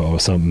referee or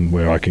something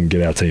where I can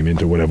get our team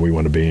into whatever we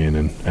want to be in,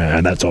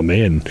 and that's on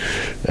me. And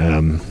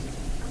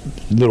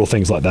little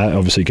things like that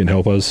obviously can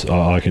help us.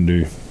 I can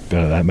do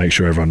that, make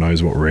sure everyone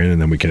knows what we're in,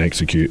 and then we can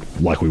execute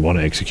like we want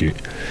to execute.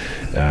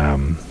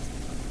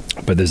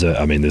 But there's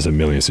a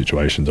million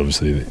situations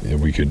obviously that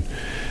we could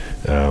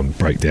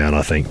break down,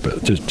 I think,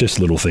 but just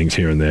little things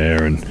here and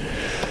there. And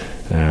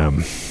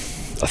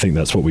I think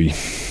that's what we,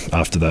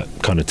 after that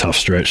kind of tough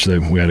stretch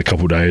that we had a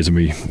couple of days, and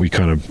we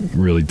kind of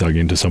really dug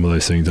into some of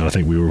those things. And I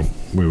think we were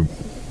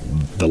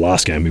the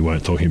last game we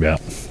weren't talking about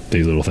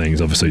these little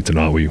things. Obviously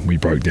tonight we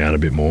broke down a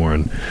bit more,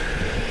 and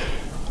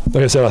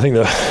like I said, I think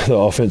the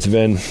offensive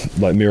end,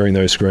 like mirroring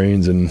those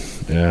screens and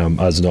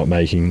us not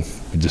making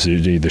a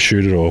decision, either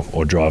shoot it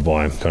or drive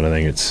by him kind of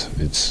thing.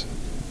 It's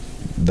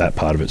that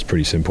part of it's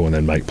pretty simple, and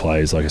then make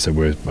plays. Like I said,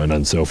 we're an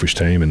unselfish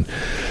team, and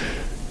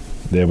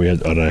there we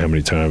had, I don't know how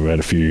many turnovers, we had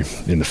a few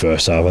in the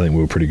first half. I think we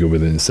were pretty good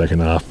with it in the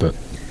second half, but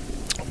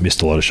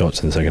missed a lot of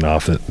shots in the second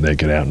half that they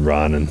get out and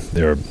run, and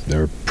they're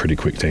a pretty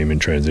quick team in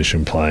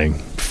transition, playing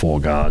 4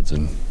 guards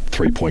and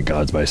 3-point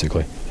guards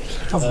basically.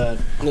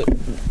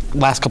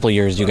 Last couple of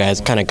years you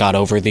guys kind of got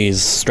over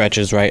these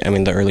stretches, right? I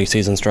mean, the early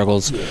season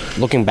struggles.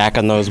 Looking back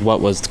on those,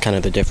 what was kind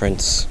of the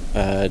difference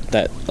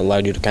that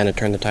allowed you to kind of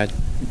turn the tide?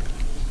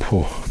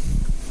 I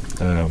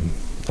don't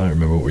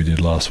remember what we did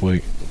last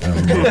week.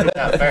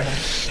 I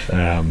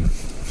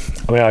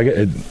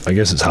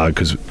guess it's hard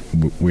because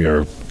we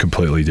are a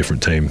completely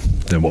different team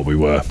than what we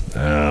were.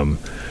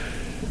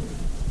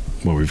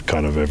 Well, we've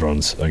kind of,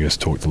 everyone's, I guess,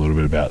 talked a little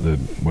bit about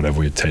whatever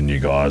we had 10 new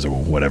guys or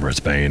whatever it's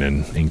been,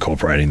 and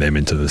incorporating them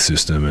into the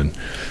system. And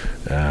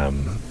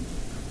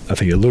I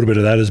think a little bit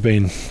of that has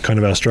been kind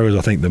of our struggles.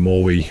 I think the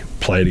more we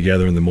play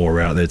together and the more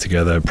we're out there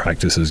together,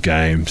 practices,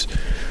 games,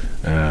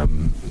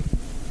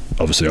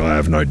 obviously I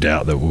have no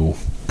doubt that we'll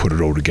put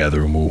it all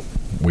together, and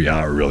we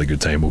are a really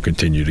good team. We'll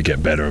continue to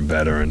get better and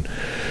better. And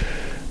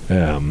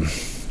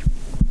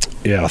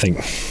I think,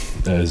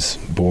 as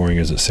boring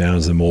as it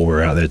sounds, the more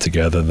we're out there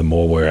together, the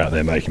more we're out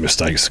there making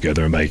mistakes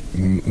together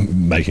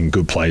and making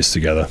good plays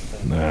together,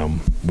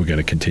 we're going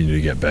to continue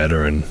to get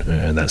better, and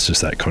that's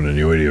just that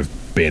continuity of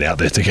being out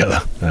there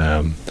together,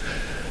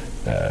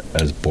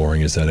 as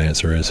boring as that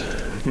answer is.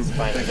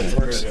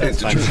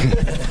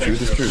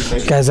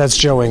 Guys, that's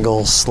Joe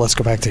Ingles. Let's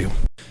go back to you.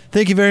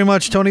 Thank you very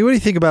much, Tony. What do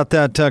you think about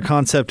that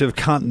concept of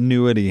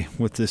continuity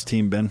with this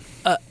team, Ben?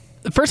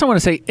 First, I want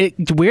to say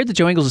it's weird that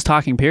Joe Ingles is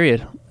talking,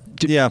 period.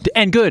 Yeah.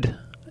 And good.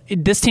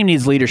 This team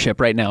needs leadership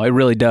right now. It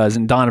really does.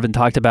 And Donovan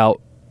talked about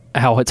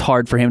how it's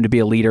hard for him to be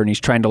a leader, and he's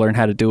trying to learn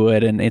how to do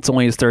it, and it's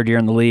only his 3rd year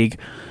in the league.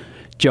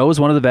 Joe is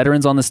one of the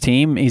veterans on this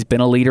team. He's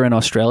been a leader in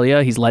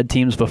Australia. He's led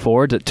teams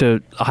before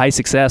to high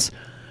success.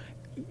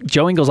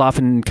 Joe Ingles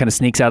often kind of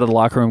sneaks out of the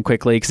locker room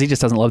quickly because he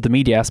just doesn't love the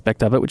media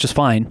aspect of it, which is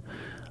fine.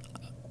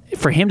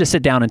 For him to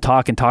sit down and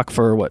talk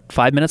for,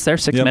 5 minutes there,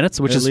 6 minutes,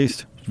 which is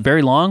least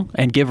very long,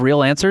 and give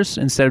real answers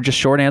instead of just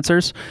short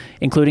answers,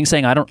 including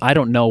saying, I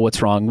don't know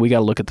what's wrong. We got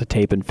to look at the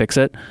tape and fix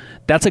it.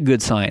 That's a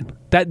good sign.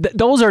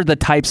 Those are the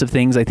types of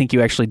things I think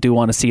you actually do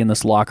want to see in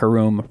this locker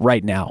room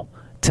right now,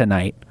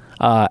 tonight.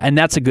 And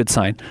that's a good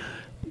sign.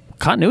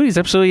 Continuity is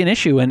absolutely an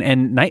issue,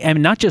 and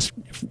not just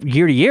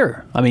year to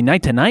year. I mean,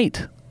 night to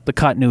night, the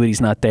continuity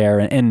is not there.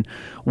 And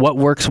what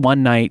works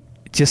one night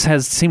just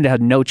seemed to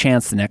have no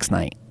chance the next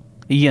night.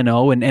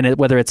 And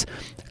whether it's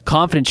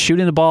confidence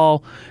shooting the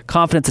ball,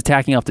 confidence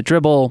attacking off the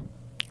dribble,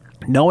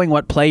 knowing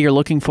what play you're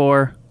looking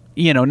for,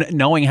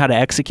 knowing how to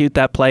execute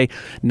that play,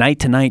 night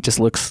to night just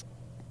looks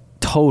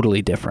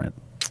totally different.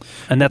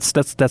 And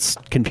that's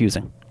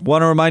confusing.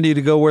 Want to remind you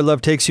to go where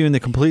love takes you in the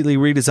completely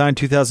redesigned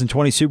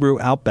 2020 Subaru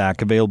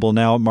Outback, available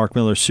now at Mark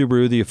Miller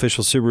Subaru, the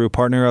official Subaru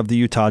partner of the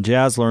Utah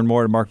Jazz. Learn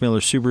more at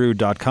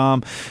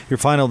markmillersubaru.com. Your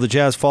final, the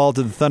Jazz fall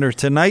to the Thunder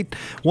tonight,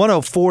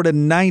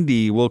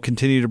 104-90. We'll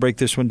continue to break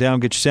this one down,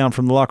 get you sound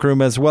from the locker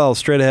room as well,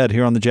 straight ahead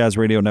here on the Jazz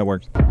Radio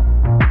Network.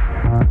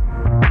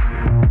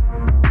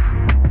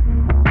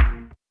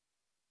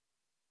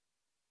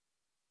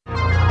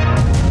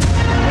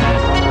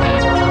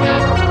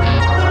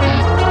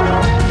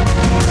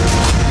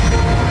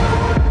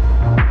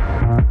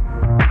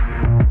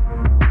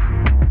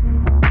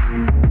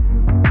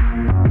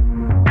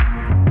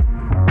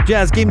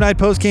 Jazz Game Night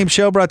post-game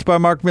show brought to you by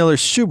Mark Miller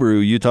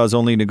Subaru, Utah's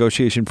only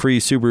negotiation-free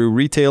Subaru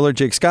retailer.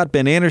 Jake Scott,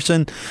 Ben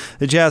Anderson.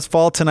 The Jazz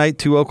fall tonight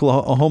to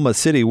Oklahoma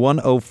City,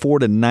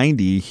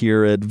 104-90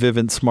 here at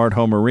Vivint Smart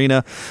Home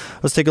Arena.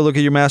 Let's take a look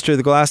at your Master of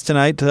the Glass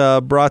tonight,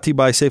 brought to you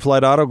by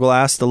Safelite Auto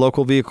Glass, the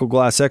local vehicle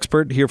glass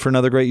expert, here for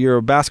another great year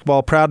of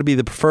basketball. Proud to be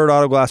the preferred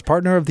auto glass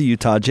partner of the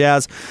Utah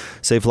Jazz.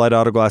 Safelite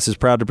Auto Glass is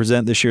proud to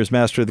present this year's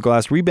Master of the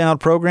Glass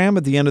rebound program.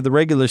 At the end of the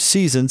regular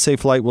season,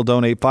 Safelite will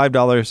donate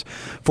 $5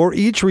 for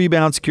each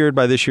rebound secured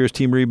by this year's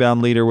team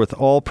rebound leader, with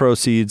all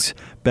proceeds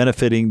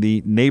benefiting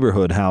the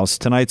neighborhood house.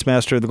 Tonight's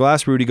Master of the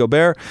Glass, Rudy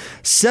Gobert,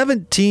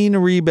 17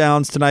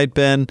 rebounds tonight,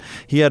 Ben.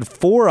 He had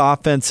 4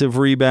 offensive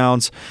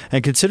rebounds,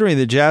 and considering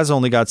the Jazz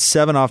only got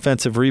 7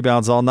 offensive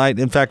rebounds all night,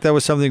 in fact, that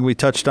was something we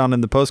touched on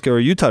in the postgame, or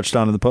you touched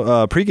on in the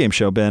pregame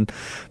show, Ben.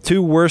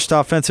 2 worst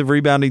offensive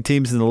rebounding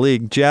teams in the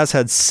league. Jazz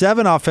had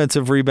 7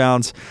 offensive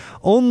rebounds,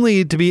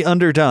 only to be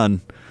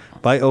underdone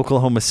by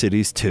Oklahoma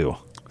City's 2.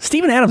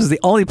 Steven Adams is the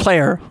only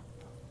player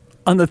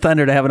on the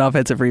Thunder to have an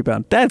offensive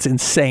rebound. That's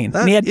insane.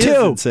 And he had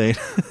 2. Insane.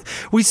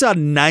 We saw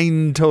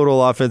 9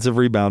 total offensive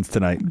rebounds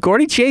tonight.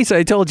 Gordy Chase,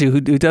 I told you,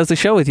 who does the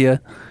show with you,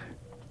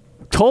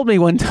 told me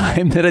one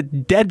time that a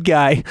dead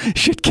guy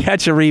should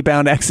catch a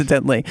rebound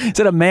accidentally. He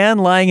said a man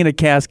lying in a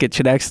casket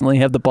should accidentally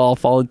have the ball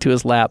fall into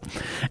his lap.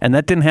 And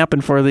that didn't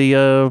happen for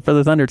the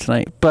Thunder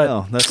tonight.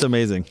 But that's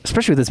amazing.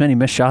 Especially with as many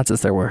missed shots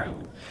as there were.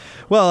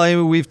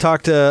 Well, we've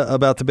talked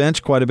about the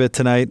bench quite a bit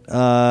tonight.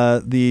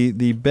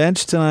 The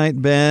bench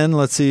tonight, Ben,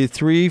 let's see,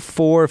 3,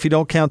 4, if you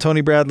don't count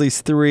Tony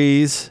Bradley's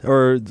threes,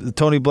 or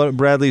Tony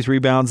Bradley's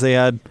rebounds, they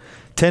had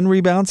 10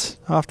 rebounds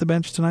off the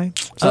bench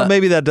tonight. So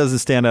maybe that doesn't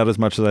stand out as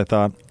much as I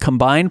thought.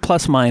 Combined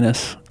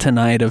plus-minus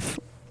tonight of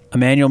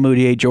Emmanuel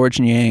Mudiay, George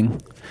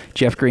Niang,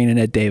 Jeff Green, and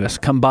Ed Davis.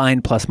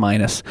 Combined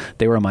plus-minus,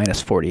 they were a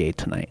minus 48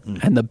 tonight.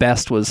 And the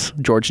best was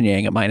George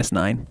Niang at minus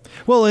 9.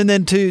 Well, and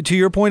then to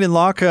your point, in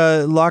Locke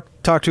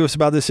talked to us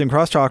about this in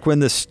Crosstalk, when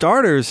the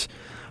starters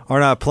are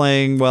not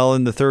playing well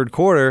in the third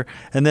quarter,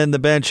 and then the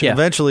bench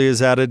eventually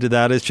is added to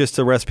that, it's just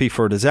a recipe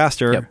for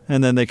disaster,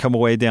 and then they come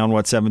away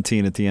down,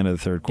 17 at the end of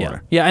the third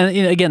quarter. Yeah,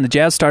 and again, the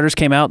Jazz starters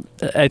came out,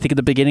 I think, at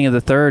the beginning of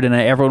the third, and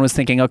everyone was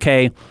thinking,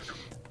 okay,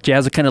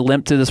 Jazz are kind of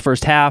limped through this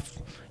first half.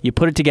 You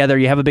put it together,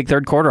 you have a big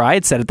third quarter. I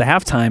had said at the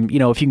halftime,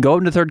 if you can go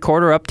into the third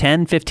quarter up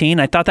 10, 15,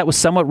 I thought that was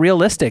somewhat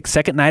realistic.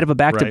 Second night of a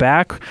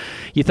back-to-back,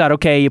 you thought,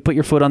 okay, you put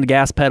your foot on the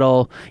gas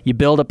pedal, you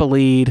build up a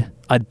lead,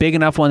 a big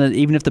enough one that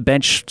even if the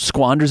bench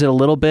squanders it a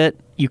little bit,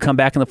 you come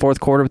back in the fourth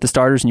quarter with the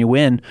starters and you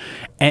win.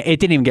 And it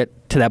didn't even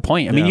get to that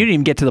point. I mean, you didn't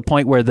even get to the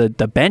point where the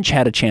bench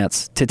had a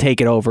chance to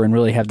take it over and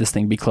really have this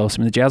thing be close. I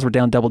mean, the Jazz were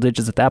down double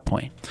digits at that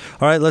point.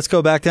 All right, let's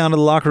go back down to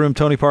the locker room.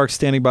 Tony Parks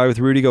standing by with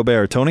Rudy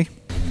Gobert. Tony?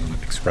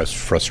 Expressed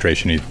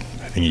frustration. I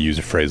think he used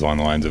a phrase along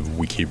the lines of,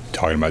 we keep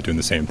talking about doing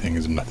the same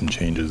things and nothing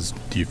changes.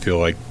 Do you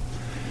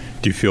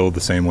feel the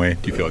same way?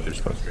 Do you feel like there's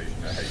frustration?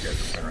 How you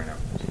guys are playing right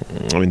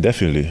now? I mean,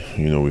 definitely.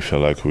 We feel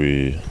like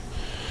we're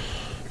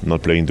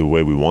not playing the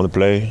way we want to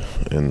play,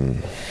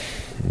 and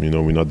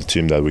we're not the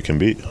team that we can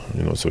beat.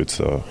 So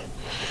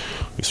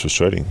it's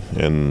frustrating,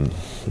 and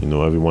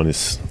everyone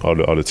all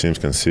the other teams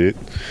can see it,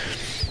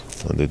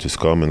 and they just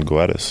come and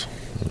go at us.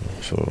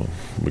 So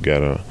we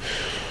gotta.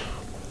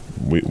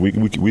 We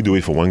do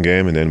it for one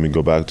game and then we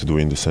go back to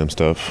doing the same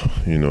stuff,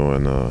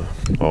 and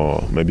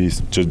or maybe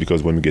it's just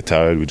because when we get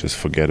tired we just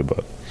forget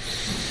about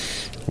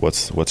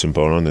what's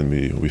important and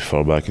we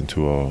fall back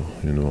into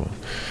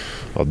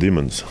our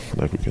demons,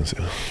 like we can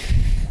say.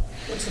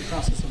 What's the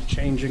process of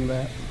changing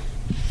that?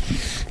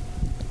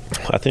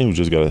 I think we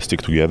just gotta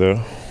stick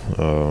together,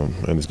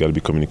 and it's gotta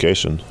be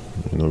communication.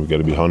 We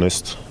gotta be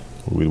honest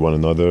with one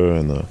another,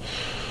 and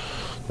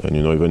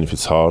even if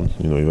it's hard,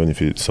 even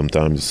if it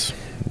sometimes.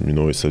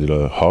 It's a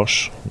little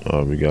harsh.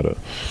 We gotta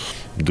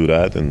do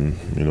that, and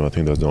I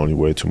think that's the only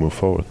way to move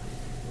forward.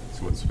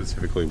 So, what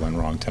specifically went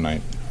wrong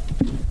tonight?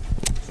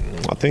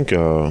 I think,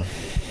 I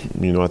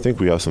think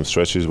we have some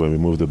stretches when we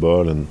move the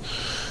ball, and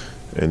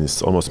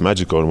it's almost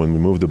magical. When we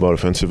move the ball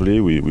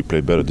offensively, we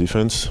play better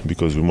defense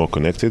because we're more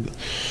connected.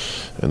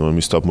 And when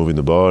we stop moving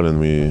the ball and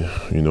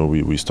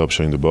we stop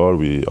sharing the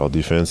ball, our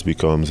defense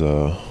becomes.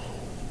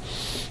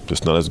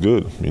 just not as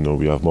good.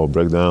 We have more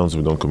breakdowns.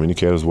 We don't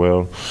communicate as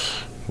well.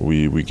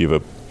 We give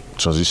up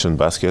transition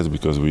baskets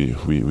because we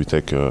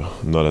take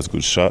not as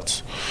good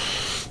shots.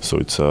 So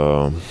it's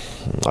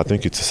I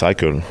think it's a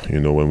cycle.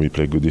 When we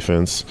play good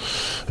defense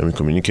and we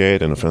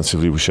communicate, and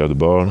offensively we share the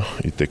ball,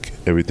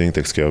 everything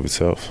takes care of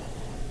itself.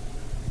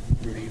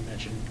 Rudy, you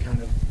mentioned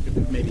kind of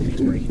maybe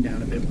things breaking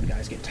down a bit when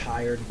guys get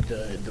tired.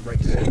 The right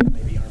decisions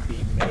maybe aren't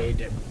being made.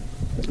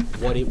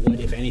 What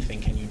if anything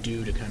can you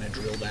do to kind of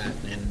drill that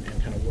and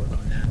kind of work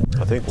on that?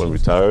 I think when we're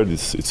tired,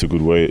 it's a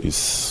good way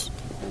is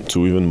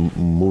to even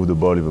move the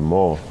ball even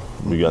more.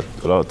 We got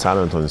a lot of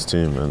talent on this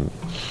team, and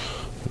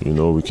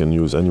we can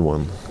use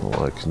anyone.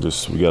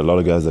 We got a lot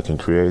of guys that can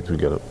create. We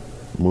got to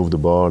move the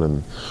ball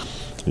and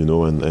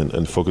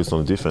and focus on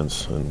the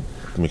defense and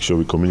make sure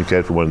we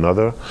communicate with one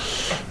another.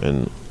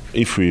 And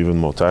if we're even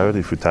more tired,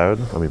 if we're tired,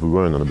 we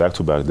weren't on the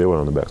back-to-back. They were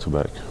on the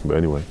back-to-back. But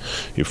anyway,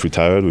 if we're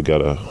tired, we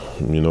gotta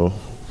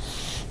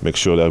make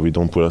sure that we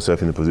don't put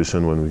ourselves in a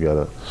position when we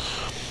gotta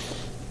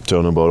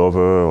turn the ball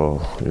over,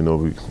 or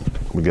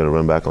we gotta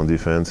run back on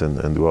defense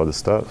and do all this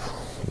stuff.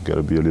 We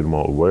gotta be a little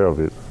more aware of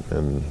it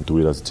and do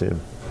it as a team.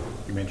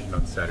 You mentioned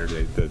on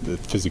Saturday that the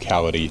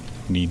physicality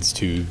needs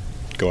to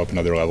go up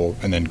another level,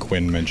 and then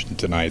Quinn mentioned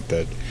tonight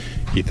that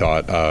he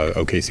thought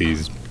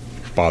OKC's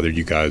bothered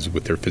you guys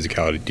with their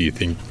physicality. Do you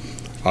think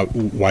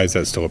why is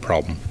that still a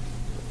problem?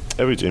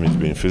 Every team is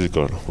being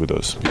physical with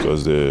us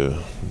because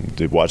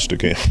they watch the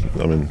game.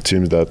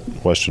 Teams that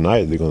watch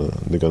tonight,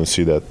 they're gonna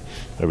see that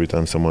every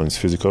time someone is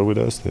physical with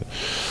us,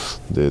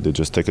 they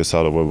just take us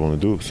out of what we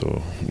want to do.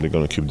 So they're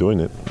gonna keep doing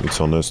it.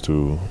 It's on us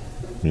to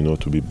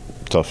to be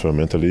tougher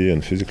mentally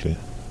and physically.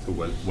 So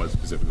what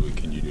specifically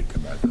can you do to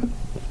combat that?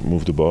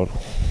 Move the ball.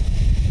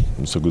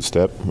 It's a good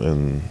step,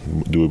 and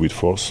do it with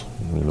force.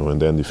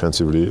 And then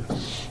defensively,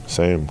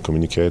 same,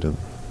 communicate and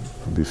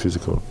be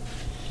physical.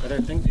 Are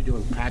there things you do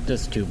in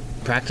practice to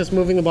practice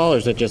moving the ball, or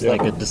is it just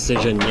like a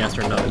decision, yes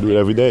or no? We do it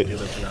every day.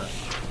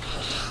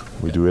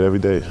 We do it every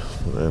day,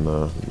 and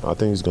I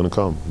think it's going to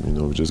come.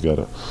 We just got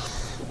to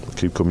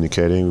keep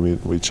communicating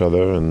with each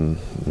other, and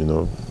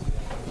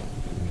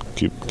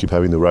keep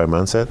having the right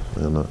mindset,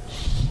 and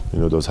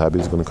those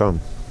habits are going to come.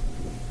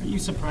 Are you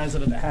surprised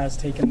that it has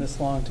taken this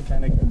long to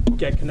kind of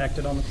get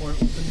connected on the court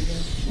with the new game?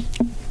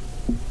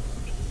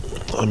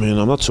 I'm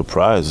not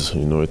surprised.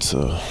 It's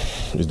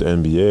the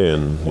NBA,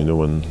 and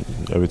when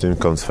everything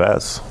comes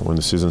fast, when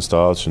the season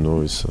starts,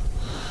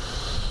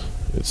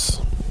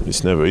 it's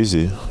never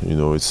easy.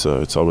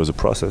 It's always a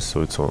process.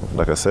 So it's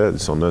like I said,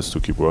 it's on us to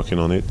keep working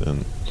on it,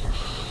 and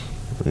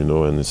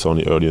and it's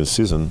only early in the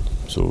season,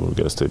 so we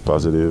gotta stay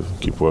positive,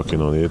 keep working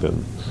on it,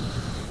 and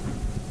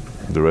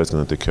the rest is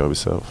gonna take care of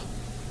itself.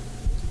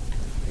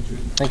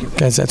 Thank you.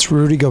 Guys, that's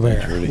Rudy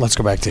Gobert. Let's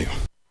go back to you.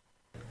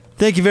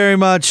 Thank you very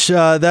much.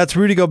 That's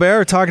Rudy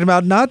Gobert talking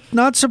about not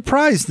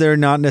surprised they're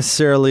not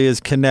necessarily as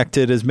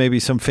connected as maybe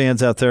some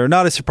fans out there.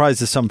 Not as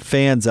surprised as some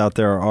fans out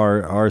there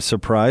are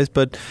surprised.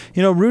 But,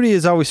 Rudy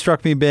has always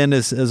struck me, Ben,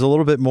 as a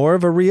little bit more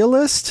of a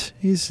realist.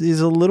 He's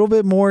a little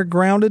bit more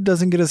grounded,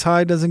 doesn't get as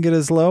high, doesn't get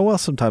as low. Well,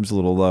 sometimes a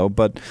little low,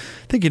 but I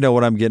think you know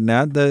what I'm getting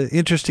at.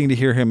 Interesting to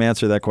hear him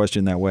answer that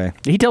question that way.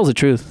 He tells the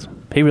truth.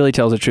 He really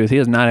tells the truth. He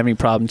does not have any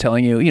problem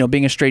telling you,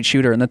 being a straight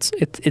shooter, and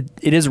it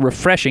is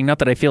refreshing. Not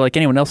that I feel like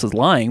anyone else is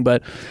lying,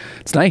 but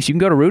it's nice. You can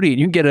go to Rudy and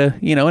you can get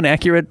an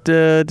accurate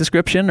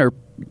description or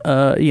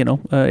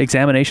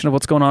examination of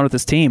what's going on with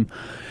this team.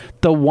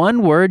 The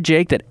one word,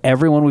 Jake, that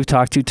everyone we've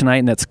talked to tonight,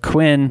 and that's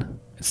Quinn,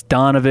 it's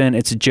Donovan,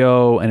 it's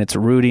Joe, and it's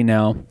Rudy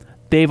now.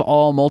 They've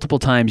all multiple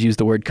times used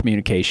the word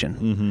communication.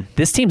 Mm-hmm.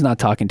 This team's not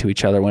talking to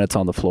each other when it's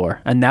on the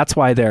floor, and that's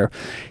why they're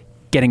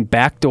getting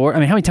backdoor. How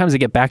many times did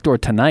they get backdoor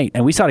tonight?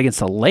 And we saw it against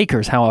the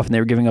Lakers, how often they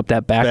were giving up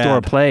that backdoor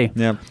play.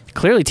 Yep.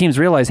 Clearly, teams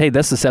realize, hey,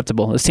 this is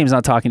susceptible. This team's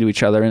not talking to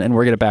each other, and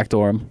we're going to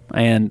backdoor them.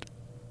 And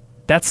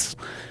that's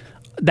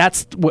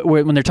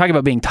when they're talking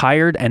about being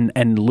tired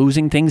and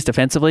losing things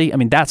defensively.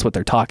 That's what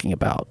they're talking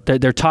about.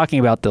 They're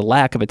talking about the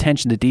lack of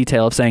attention to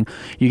detail of saying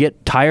you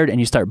get tired and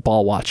you start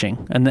ball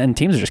watching, and then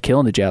teams are just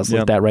killing the Jazz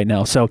like that right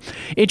now. So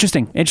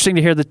interesting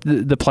to hear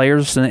the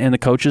players and the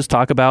coaches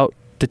talk about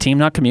the team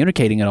not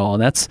communicating at all,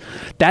 and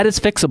that is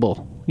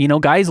fixable.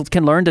 Guys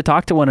can learn to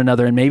talk to one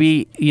another, and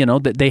maybe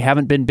that they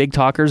haven't been big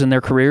talkers in their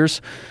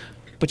careers,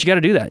 but you got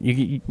to do that.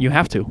 You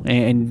have to,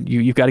 and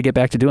you've got to get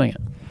back to doing it.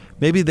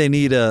 Maybe they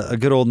need a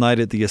good old night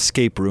at the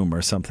escape room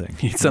or something.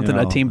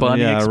 A team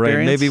bonding experience.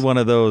 Right. Maybe one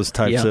of those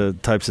types of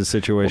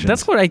situations. Well,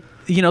 that's what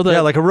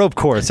like a rope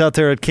course out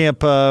there at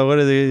camp. What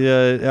are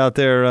they out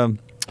there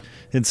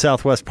in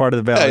southwest part of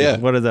the valley? Yeah.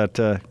 What is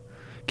that?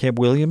 Camp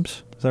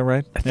Williams. Is that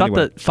right? I thought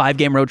the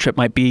 5-game road trip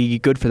might be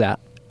good for that.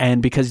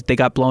 And because they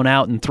got blown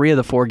out in 3 of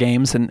the 4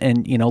 games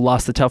and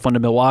lost the tough one to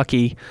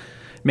Milwaukee,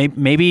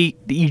 maybe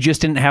you just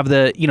didn't have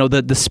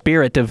the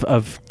spirit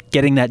of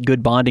getting that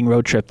good bonding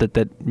road trip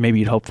that maybe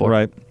you'd hope for.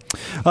 Right.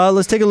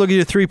 Let's take a look at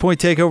your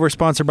 3-point takeover,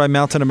 sponsored by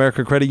Mountain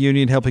America Credit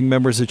Union, helping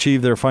members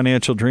achieve their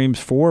financial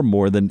dreams for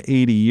more than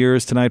 80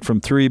 years. Tonight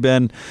from 3,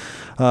 Ben,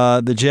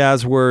 the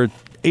Jazz were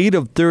 8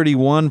 of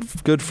 31,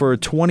 good for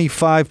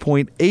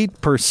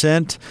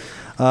 25.8%.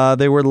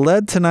 They were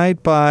led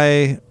tonight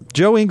by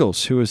Joe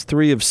Ingles, who was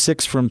 3 of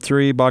 6 from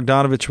 3.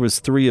 Bogdanovich was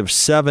 3 of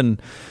 7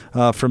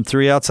 from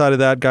 3. Outside of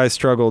that, guys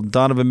struggled.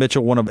 Donovan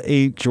Mitchell, 1 of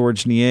 8.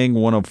 George Niang,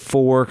 1 of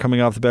 4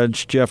 coming off the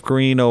bench. Jeff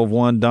Green, 0 of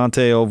 1.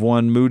 Dante, 0 of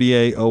 1.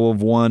 Moutier, 0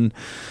 of 1.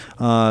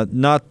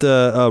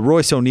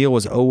 Royce O'Neal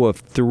was 0 of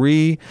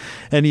 3.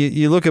 And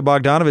you look at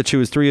Bogdanovich, who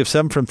was 3 of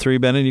 7 from 3,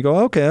 Ben, and you go,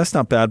 okay, that's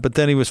not bad. But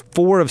then he was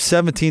 4 of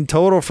 17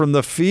 total from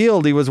the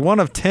field. He was 1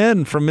 of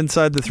 10 from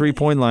inside the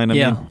three-point line. I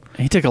mean,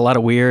 he took a lot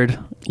of weird,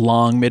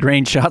 long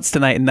mid-range shots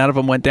tonight, and none of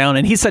them went down.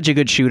 And he's such a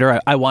good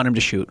shooter. I want him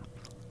to shoot.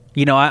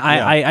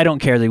 I don't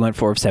care that he went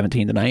 4 of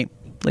 17 tonight.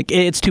 Like,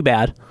 it's too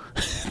bad.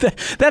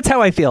 That's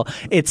how I feel.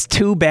 It's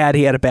too bad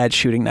he had a bad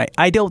shooting night.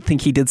 I don't think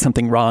he did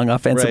something wrong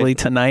offensively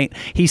tonight.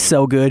 He's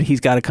so good.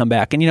 He's got to come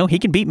back. And, he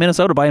can beat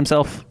Minnesota by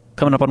himself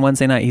coming up on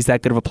Wednesday night. He's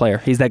that good of a player.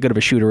 He's that good of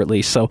a shooter, at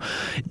least. So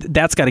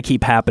that's got to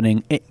keep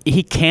happening.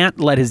 He can't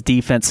let his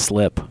defense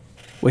slip,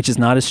 which is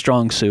not his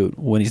strong suit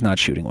when he's not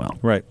shooting well.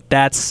 Right.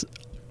 That's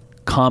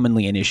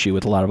commonly an issue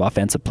with a lot of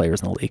offensive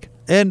players in the league.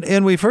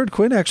 And we've heard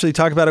Quinn actually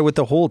talk about it with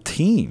the whole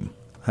team,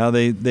 how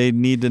they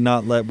need to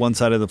not let one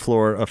side of the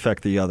floor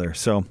affect the other.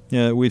 So,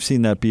 we've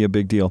seen that be a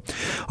big deal.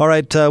 All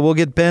right, we'll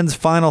get Ben's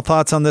final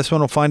thoughts on this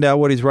one. We'll find out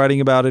what he's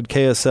writing about at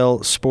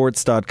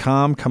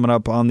KSLSports.com. Coming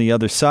up on the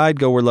other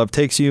side, Go Where Love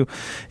Takes You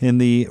in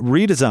the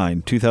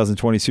redesigned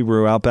 2020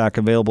 Subaru Outback,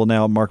 available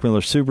now at Mark Miller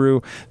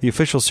Subaru, the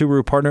official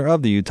Subaru partner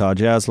of the Utah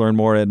Jazz. Learn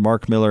more at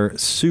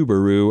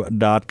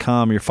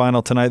markmillersubaru.com. Your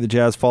final tonight, the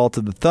Jazz fall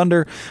to the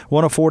Thunder,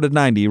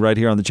 104-90, right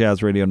here on the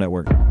Jazz Radio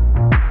Network.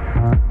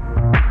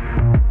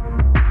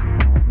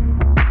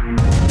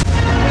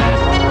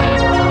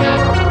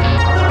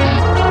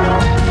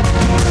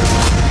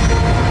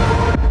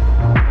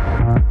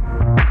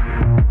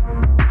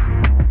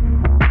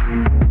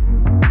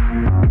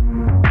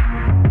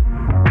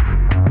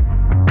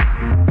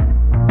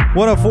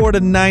 To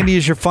 90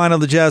 is your final.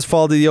 The Jazz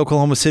fall to the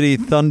Oklahoma City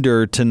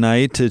Thunder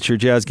tonight. It's your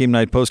Jazz Game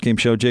Night postgame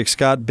show. Jake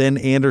Scott, Ben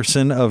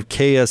Anderson of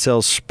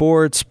KSL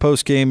Sports.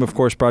 Postgame, of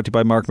course, brought to you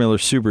by Mark Miller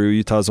Subaru,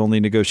 Utah's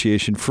only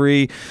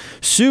negotiation-free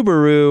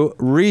Subaru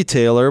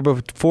retailer.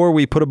 But before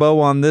we put a bow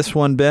on this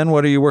one, Ben,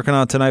 what are you working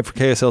on tonight for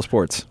KSL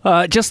Sports?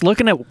 Just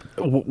looking at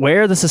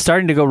where this is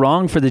starting to go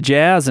wrong for the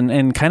Jazz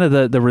and kind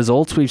of the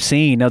results we've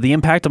seen. Now, the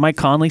impact of Mike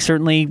Conley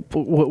certainly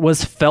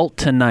was felt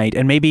tonight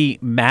and maybe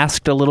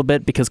masked a little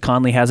bit because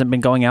Conley hasn't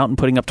been going out and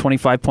putting up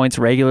 25 points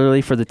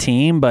regularly for the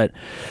team, but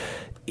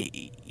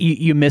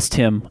you missed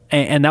him,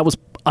 and that was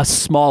a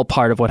small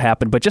part of what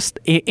happened. But just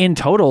in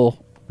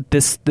total,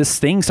 this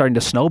thing starting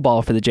to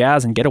snowball for the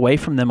Jazz and get away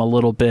from them a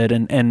little bit,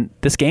 and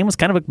this game was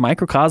kind of a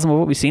microcosm of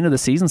what we've seen of the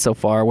season so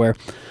far, where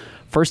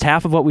first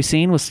half of what we've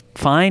seen was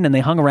fine, and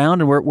they hung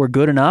around and were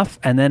good enough,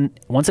 and then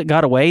once it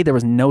got away, there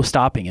was no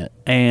stopping it,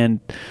 and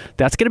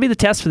that's going to be the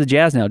test for the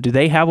Jazz now. Do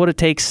they have what it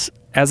takes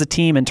as a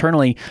team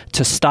internally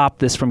to stop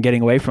this from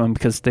getting away from them,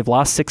 because they've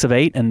lost 6 of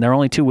 8 and their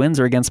only 2 wins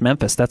are against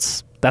Memphis?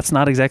 That's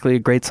not exactly a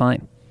great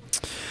sign.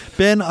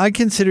 Ben, I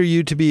consider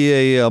you to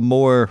be a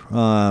more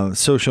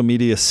social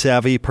media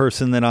savvy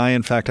person than I.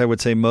 In fact, I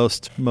would say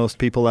most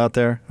people out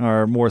there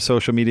are more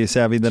social media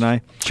savvy than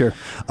I. Sure.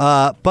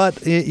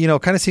 But,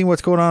 kind of seeing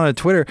what's going on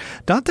Twitter,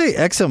 Dante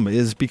Exum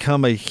has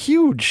become a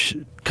huge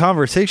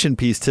conversation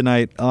piece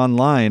tonight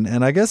online,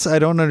 and I guess I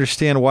don't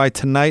understand why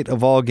tonight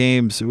of all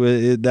games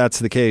that's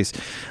the case.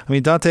 I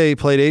mean, Dante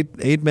played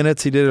 8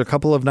 minutes. He did a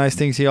couple of nice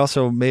things. He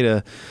also made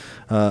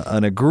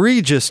an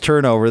egregious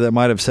turnover that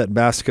might have set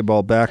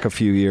basketball back a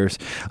few years.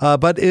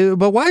 But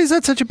why is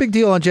that such a big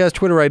deal on Jazz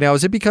Twitter right now?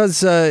 Is it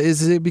because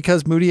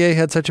Moutier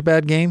had such a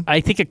bad game?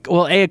 I think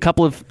a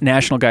couple of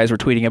national guys were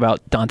tweeting about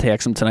Dante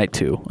Exum tonight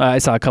too. I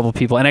saw a couple of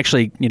people, and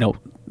actually,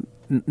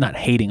 not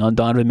hating on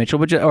Donovan Mitchell,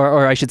 but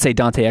or I should say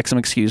Dante Exum,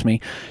 excuse me,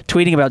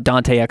 tweeting about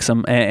Dante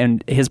Exum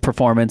and his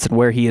performance and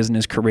where he is in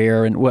his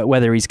career and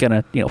whether he's going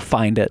to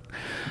find it.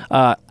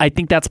 I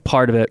think that's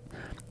part of it.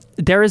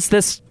 It's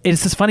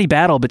this funny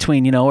battle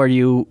between, are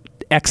you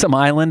Exum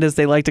Island, as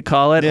they like to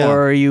call it,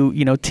 or are you,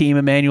 Team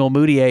Emmanuel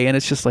Moutier? And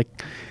it's just like,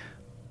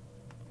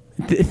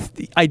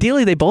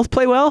 ideally they both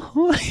play well.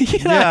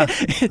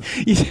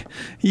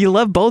 You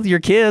love both your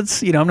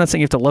kids. I'm not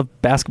saying you have to love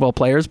basketball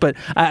players, but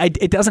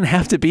it doesn't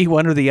have to be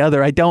one or the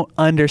other. I don't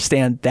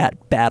understand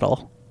that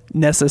battle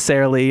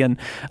necessarily. And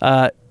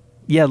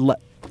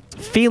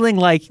feeling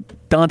like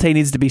Dante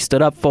needs to be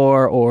stood up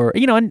for, or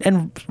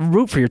and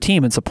root for your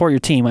team and support your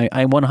team. I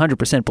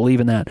 100% believe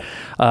in that.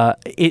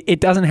 It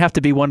doesn't have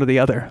to be one or the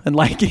other. And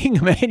liking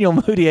Emmanuel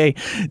Moutier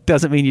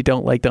doesn't mean you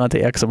don't like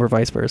Dante Exum or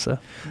vice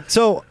versa.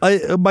 So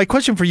my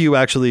question for you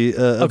actually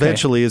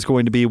eventually is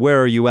going to be,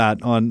 where are you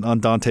at on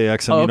Dante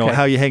Exum?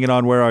 How you hanging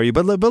on? Where are you?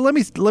 But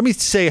let me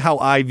say how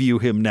I view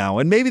him now,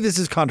 and maybe this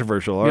is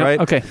controversial. All right.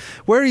 Okay.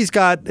 Where he's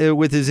got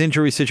with his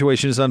injury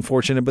situation is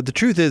unfortunate, but the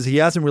truth is he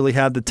hasn't really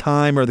had the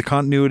time or the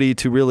continuity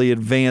to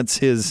really advance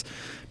his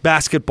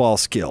basketball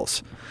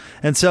skills.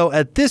 And so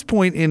at this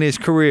point in his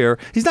career,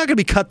 he's not going to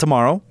be cut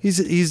tomorrow.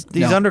 He's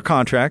under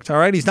contract, all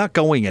right? He's not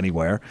going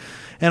anywhere.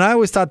 And I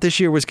always thought this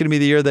year was going to be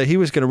the year that he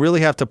was going to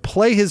really have to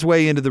play his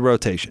way into the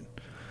rotation.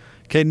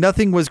 Okay,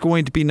 nothing was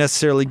going to be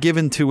necessarily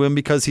given to him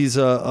because he's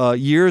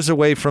years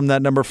away from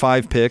that number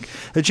 5 pick.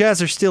 The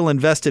Jazz are still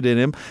invested in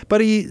him, but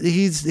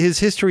his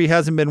history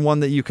hasn't been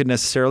one that you could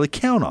necessarily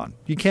count on.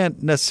 You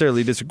can't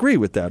necessarily disagree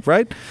with that,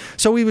 right?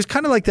 So he was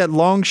kind of like that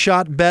long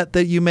shot bet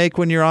that you make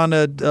when you're on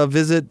a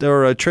visit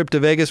or a trip to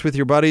Vegas with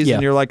your buddies,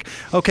 and you're like,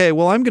 okay,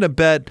 well, I'm going to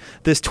bet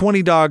this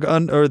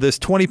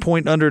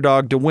 20-point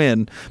underdog to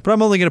win, but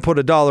I'm only going to put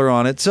 $1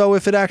 on it. So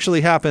if it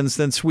actually happens,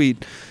 then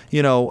sweet,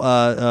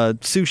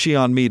 sushi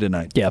on me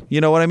tonight. Yeah. You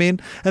know what I mean?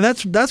 And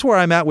that's where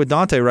I'm at with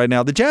Dante right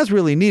now. The Jazz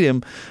really need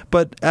him,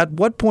 but at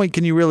what point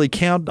can you really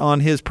count on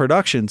his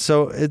production?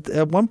 So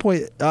at one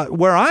point,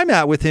 where I'm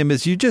at with him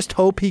is you just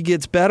hope he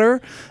gets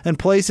better and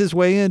plays his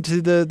way into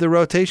the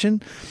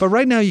rotation. But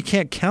right now you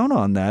can't count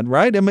on that,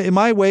 right? Am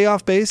I way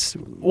off base?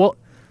 Well,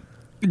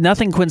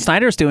 nothing Quinn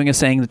Snyder's doing is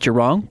saying that you're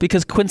wrong,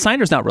 because Quinn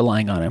Snyder's not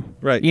relying on him.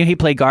 Right. He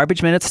played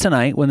garbage minutes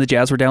tonight when the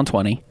Jazz were down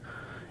 20.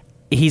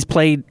 He's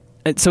played...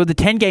 So the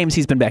 10 games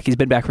he's been back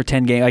for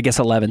 10 games, I guess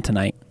 11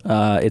 tonight.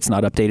 It's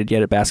not updated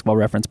yet at Basketball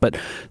Reference, but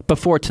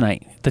before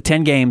tonight, the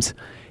 10 games,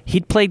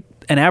 he'd played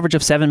an average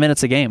of 7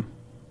 minutes a game.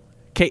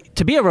 Okay,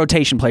 to be a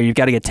rotation player, you've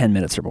got to get 10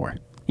 minutes or more.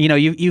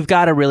 You've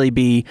got to really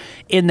be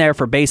in there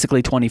for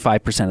basically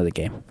 25% of the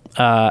game.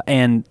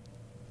 And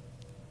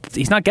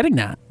he's not getting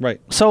that. Right.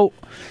 So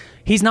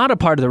he's not a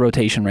part of the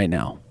rotation right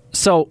now.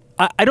 So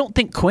I don't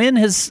think Quinn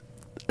has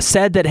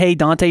said that, hey,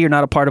 Dante, you're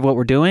not a part of what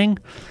we're doing.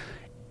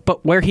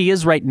 But where he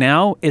is right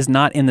now is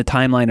not in the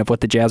timeline of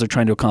what the Jazz are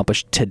trying to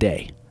accomplish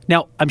today.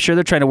 Now, I'm sure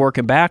they're trying to work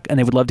him back, and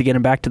they would love to get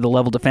him back to the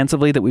level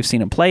defensively that we've seen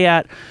him play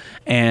at.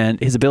 And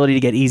his ability to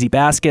get easy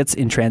baskets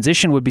in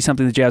transition would be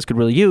something the Jazz could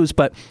really use.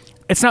 But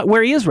it's not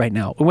where he is right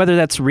now. Whether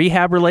that's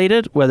rehab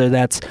related, whether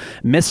that's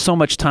missed so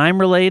much time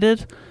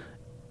related,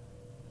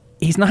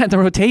 he's not in the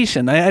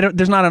rotation.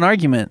 There's not an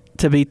argument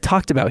to be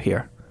talked about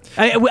here.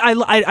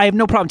 I have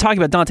no problem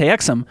talking about Dante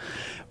Exum,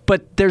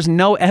 but there's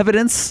no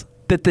evidence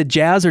that the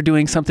Jazz are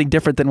doing something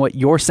different than what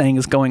you're saying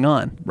is going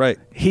on. Right.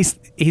 He's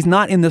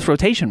not in this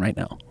rotation right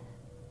now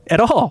at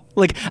all.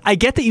 Like, I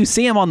get that you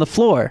see him on the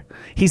floor.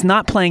 He's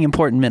not playing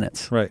important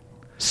minutes. Right.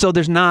 So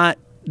there's not...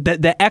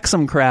 The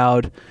Exum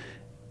crowd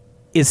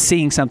is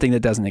seeing something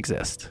that doesn't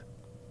exist,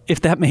 if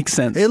that makes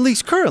sense. At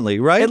least currently,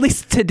 right? At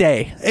least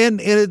today.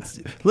 And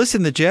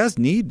listen, the Jazz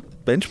need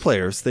bench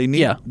players. They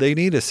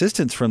need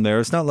assistance from there.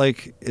 It's not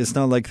like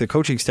the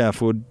coaching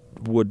staff would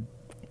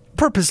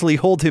purposely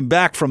hold him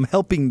back from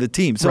helping the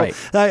team. So right.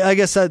 I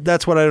guess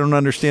that's what I don't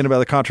understand about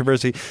the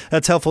controversy.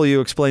 That's helpful.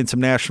 You explain some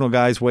national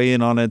guys weigh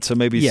in on it, so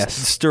maybe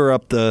stir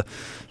up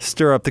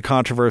the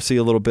controversy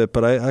a little bit.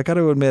 But I got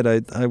to admit,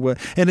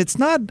 and it's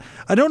not.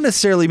 I don't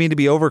necessarily mean to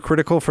be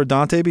overcritical for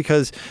Dante,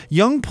 because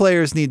young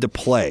players need to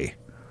play,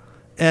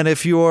 and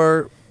if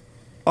you're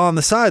on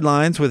the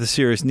sidelines with a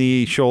serious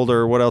knee,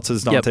 shoulder, what else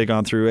has Dante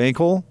gone through?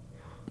 Ankle.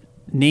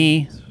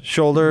 Knee,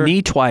 shoulder,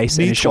 knee twice,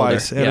 and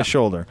a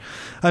shoulder.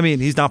 I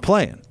mean, he's not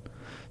playing.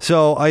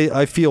 So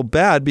I feel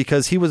bad,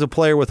 because he was a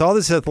player with all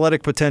this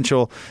athletic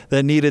potential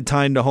that needed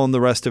time to hone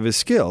the rest of his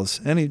skills,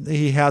 and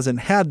he hasn't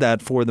had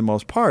that for the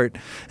most part.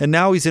 And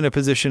now he's in a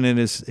position in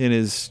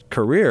his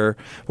career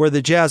where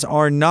the Jazz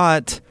are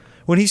not.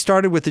 When he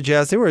started with the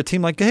Jazz, they were a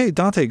team like, hey,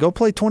 Dante, go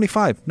play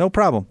 25, no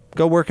problem,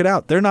 go work it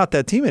out. They're not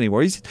that team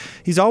anymore.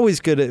 He's always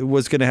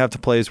was going to have to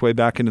play his way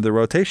back into the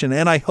rotation,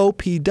 and I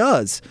hope he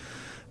does.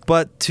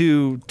 But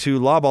to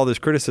lob all this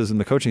criticism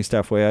the coaching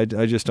staff way, I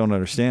just don't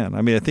understand.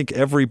 I mean, I think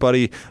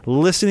everybody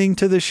listening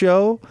to the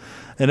show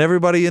and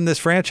everybody in this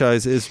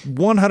franchise is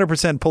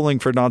 100% pulling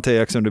for Dante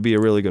Exum to be a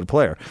really good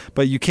player.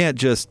 But you can't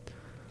just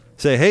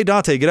say, hey,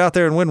 Dante, get out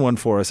there and win one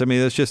for us. I mean,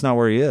 that's just not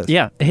where he is.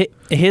 Yeah,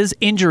 his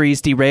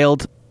injuries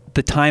derailed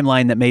the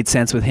timeline that made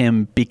sense with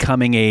him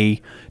becoming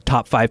a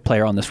top 5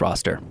 player on this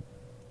roster,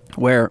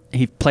 where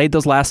he played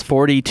those last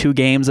 42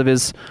 games of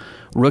his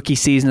rookie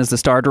season as the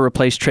starter,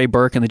 replaced Trey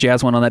Burke, and the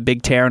Jazz went on that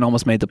big tear and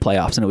almost made the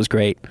playoffs, and it was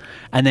great.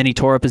 And then he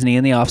tore up his knee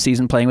in the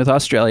offseason playing with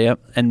Australia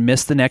and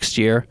missed the next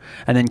year,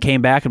 and then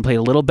came back and played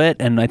a little bit,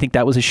 and I think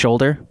that was his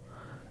shoulder.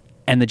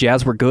 And the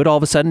Jazz were good all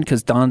of a sudden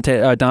because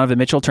Donovan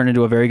Mitchell turned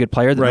into a very good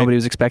player that nobody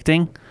was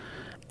expecting.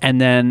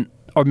 And then,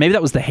 or maybe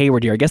that was the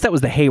Hayward year. I guess that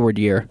was the Hayward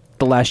year,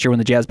 the last year when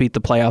the Jazz beat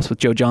the playoffs with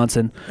Joe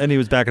Johnson. And he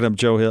was backing up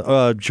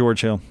George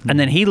Hill. And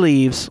then he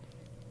leaves.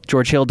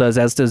 George Hill does,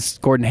 as does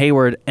Gordon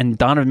Hayward, and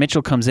Donovan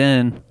Mitchell comes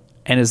in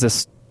and is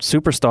this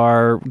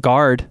superstar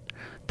guard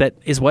that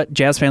is what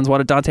Jazz fans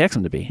wanted Dante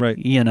Exum to be. Right.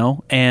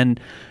 And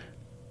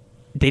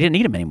they didn't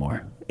need him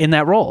anymore in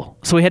that role.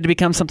 So he had to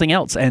become something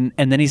else. And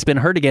then he's been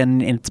hurt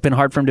again, and it's been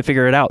hard for him to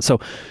figure it out. So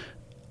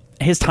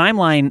his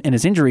timeline and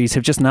his injuries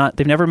have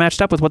they've never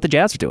matched up with what the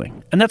Jazz are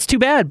doing. And that's too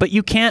bad, but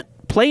you can't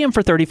play him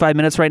for 35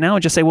 minutes right now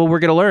and just say, well, we're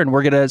going to learn.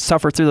 We're going to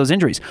suffer through those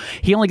injuries.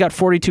 He only got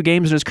 42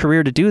 games in his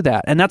career to do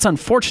that, and that's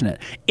unfortunate.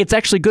 It's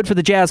actually good for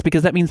the Jazz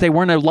because that means they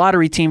weren't a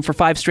lottery team for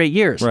 5 straight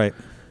years. Right.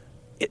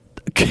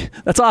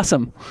 That's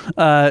awesome.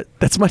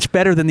 That's much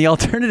better than the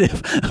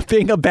alternative of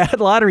being a bad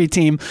lottery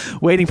team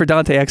waiting for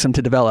Dante Exum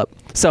to develop.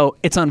 So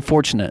it's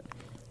unfortunate.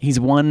 He's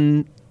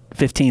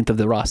 1/15 of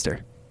the roster.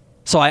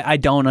 So I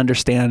don't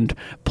understand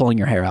pulling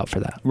your hair out for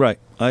that. Right.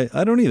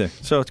 I don't either.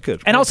 So it's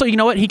good. And also, you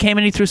know what? He came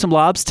in, he threw some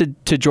lobs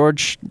to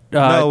George,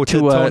 to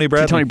Tony Bradley.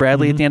 To Tony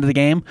Bradley at the end of the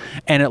game,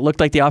 and it looked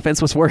like the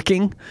offense was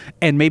working.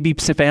 And maybe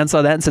fans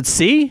saw that and said,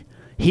 "See,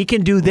 he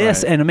can do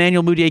this, and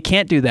Emmanuel Mudiay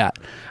can't do that."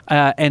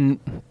 And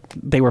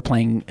they were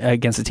playing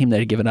against a team that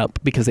had given up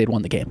because they'd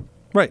won the game.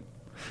 Right.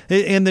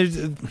 And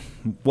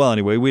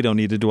anyway, we don't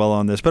need to dwell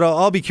on this, but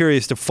I'll be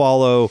curious to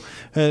follow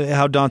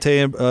how Dante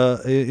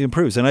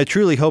improves. And I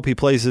truly hope he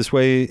plays this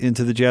way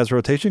into the Jazz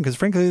rotation because,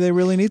 frankly, they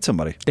really need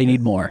somebody. They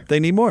need more. They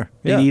need more.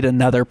 They need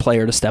another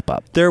player to step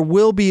up. There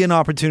will be an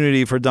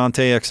opportunity for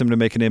Dante Exum to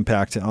make an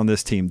impact on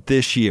this team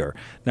this year.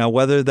 Now,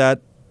 whether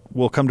that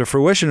will come to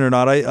fruition or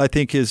not, I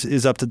think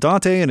is up to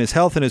Dante and his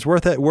health and his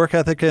work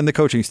ethic and the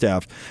coaching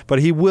staff. But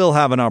he will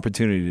have an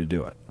opportunity to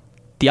do it.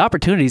 The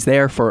opportunity's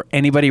there for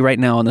anybody right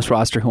now on this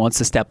roster who wants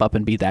to step up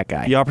and be that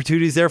guy. The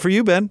opportunity's there for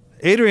you, Ben.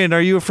 Adrian,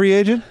 are you a free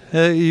agent?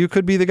 You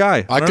could be the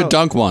guy. I could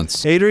dunk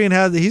once. Adrian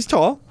he's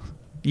tall.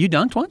 You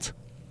dunked once?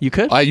 You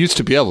could? I used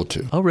to be able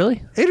to. Oh,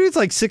 really? Adrian's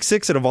like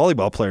 6'6" and a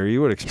volleyball player.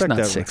 You would expect he's not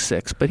that.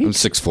 6'6", but I'm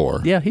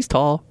 6'4". Yeah, he's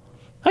tall.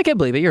 I can't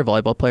believe it. You're a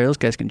volleyball player. Those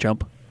guys can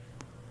jump.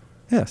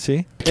 Yeah,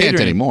 see? Can't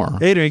anymore.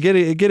 Adrian,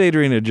 get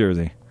Adrian a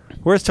jersey.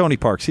 Where's Tony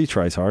Parks? He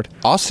tries hard.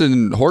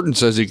 Austin Horton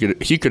says he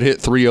could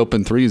hit 3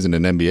 open threes in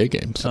an NBA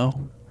game. So.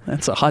 Oh,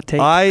 that's a hot take.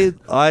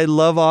 I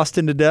love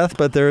Austin to death,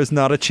 but there is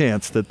not a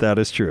chance that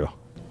is true.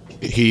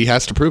 He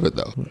has to prove it,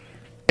 though.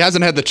 He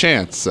hasn't had the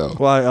chance, so.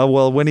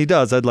 Well, when he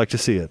does, I'd like to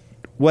see it.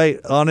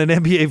 Wait, on an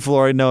NBA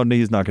floor, no,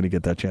 he's not going to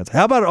get that chance.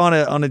 How about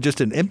on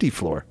just an empty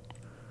floor?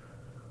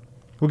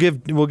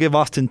 We'll give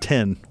Austin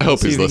 10. I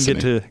hope he's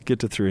listening. Get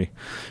to 3.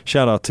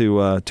 Shout out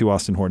to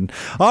Austin Horton.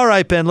 All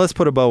right, Ben, let's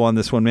put a bow on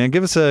this one, man.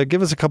 Give us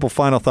a couple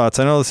final thoughts.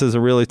 I know this is a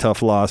really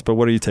tough loss, but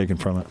what are you taking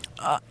from it?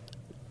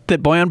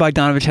 That Bojan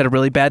Bogdanovic had a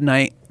really bad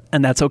night,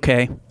 and that's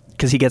okay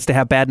because he gets to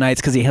have bad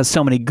nights because he has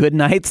so many good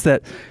nights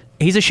that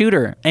he's a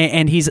shooter,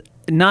 and he's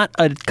not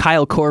a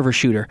Kyle Korver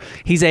shooter.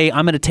 He's I'm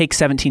going to take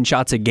 17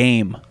 shots a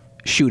game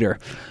shooter.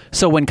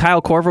 So when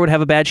Kyle Korver would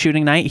have a bad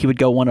shooting night, he would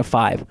go 1 of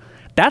 5.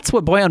 That's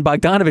what Bojan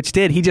Bogdanovic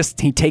did.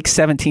 He takes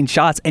 17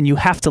 shots, and you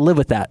have to live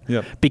with that.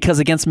 Yep. Because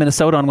against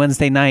Minnesota on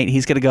Wednesday night,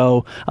 he's going to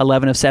go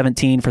 11 of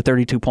 17 for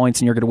 32 points,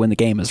 and you're going to win the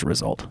game as a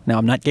result. Now,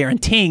 I'm not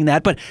guaranteeing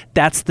that, but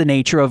that's the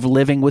nature of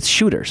living with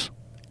shooters.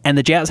 And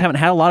the Jazz haven't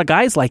had a lot of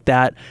guys like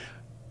that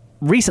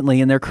recently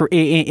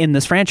in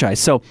this franchise.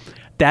 So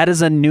that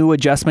is a new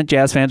adjustment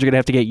Jazz fans are going to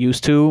have to get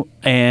used to,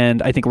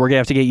 and I think we're going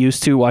to have to get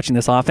used to watching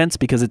this offense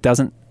because it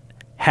doesn't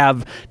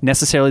have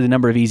necessarily the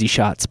number of easy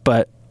shots.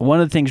 But one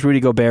of the things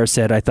Rudy Gobert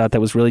said I thought that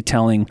was really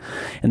telling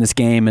in this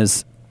game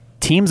is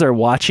teams are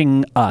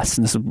watching us,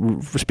 and this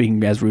is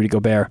speaking as Rudy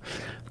Gobert,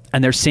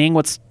 and they're seeing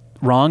what's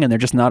wrong, and they're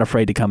just not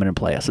afraid to come in and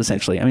play us,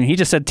 essentially. I mean, he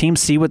just said teams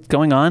see what's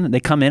going on, and they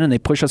come in and they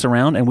push us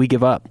around, and we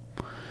give up.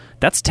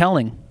 That's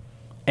telling.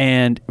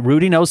 And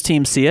Rudy knows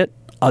teams see it.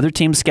 Other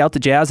teams scout the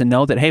Jazz and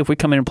know that, hey, if we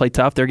come in and play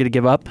tough, they're going to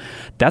give up.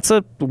 That's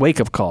a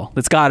wake-up call.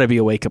 That's got to be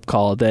a wake-up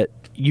call that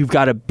you've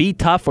got to be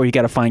tough or you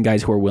got to find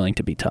guys who are willing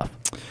to be tough.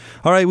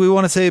 All right, we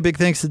want to say a big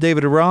thanks to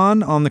David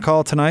Aron on the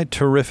call tonight.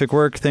 Terrific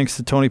work. Thanks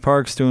to Tony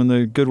Parks doing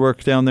the good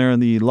work down there in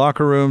the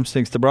locker rooms.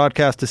 Thanks to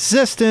broadcast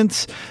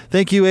assistants.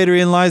 Thank you,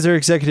 Adrian Leiser,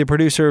 executive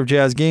producer of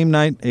Jazz Game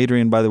Night.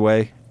 Adrian, by the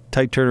way,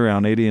 tight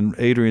turnaround.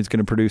 Adrian's going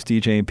to produce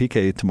DJ and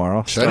PK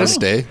tomorrow. Should I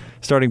stay?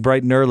 Starting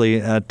bright and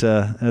early at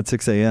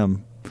 6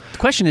 a.m. The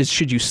question is,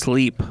 should you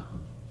sleep?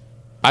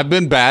 I've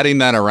been batting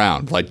that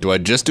around. Like, do I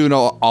just do an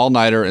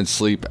all-nighter and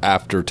sleep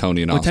after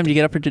Tony and Austin? What time do you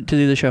get up to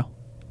do the show?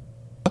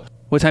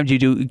 What time do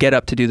you get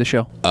up to do the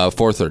show?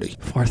 4:30.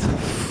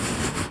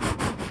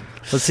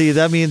 4:30. Let's see.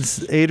 That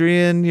means,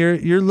 Adrian,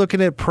 you're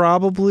looking at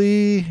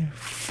probably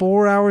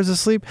 4 hours of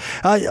sleep.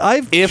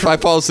 If I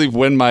fall asleep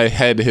when my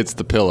head hits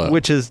the pillow,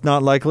 which is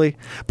not likely.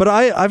 But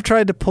I've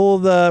tried to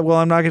pull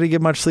I'm not going to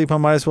get much sleep. I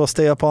might as well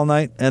stay up all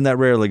night, and that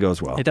rarely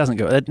goes well. It doesn't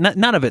go.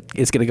 None of it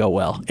is going to go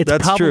well. It's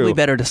That's probably true.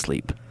 better to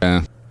sleep.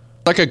 Yeah.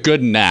 Like a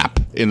good nap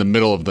in the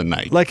middle of the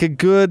night. Like a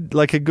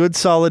good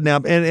solid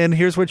nap. And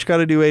here's what you got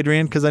to do,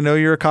 Adrian, because I know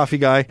you're a coffee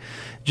guy.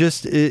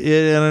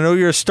 And I know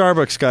you're a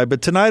Starbucks guy,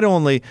 but tonight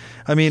only,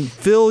 I mean,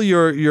 fill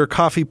your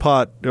coffee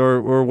pot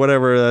or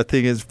whatever that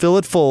thing is, fill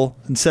it full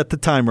and set the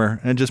timer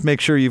and just make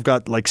sure you've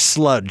got like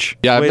sludge.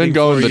 Yeah, I've been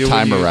going the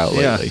timer route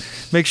lately. Yeah.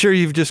 Make sure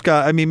you've just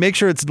got, make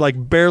sure it's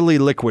like barely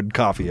liquid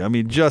coffee. I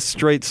mean, just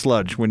straight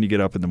sludge when you get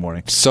up in the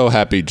morning. So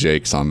happy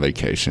Jake's on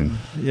vacation.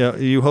 Yeah,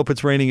 you hope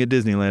it's raining at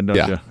Disneyland,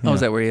 don't you? Oh, is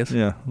that where he is?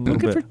 Yeah.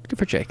 Good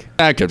for Jake.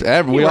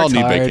 We all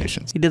need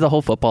vacations. He did the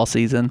whole football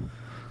season.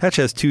 Hatch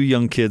has 2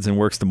 young kids and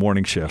works the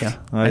morning shift.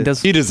 Yeah.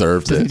 He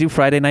deserves it. Does he do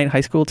Friday night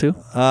high school too?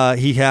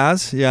 He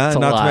has, yeah. That's a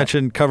not lot. to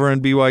mention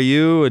covering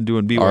BYU and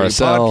doing BYU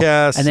RSL.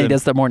 podcasts. And then he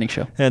does the morning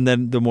show. And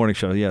then the morning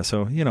show, yeah.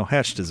 So,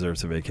 Hatch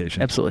deserves a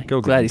vacation. Absolutely. Go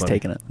Glad he's buddy.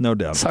 taking it. No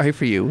doubt. Sorry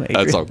for you,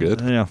 Adrian. That's all good.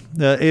 Yeah.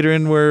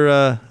 Adrian,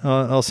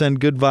 I'll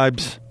send good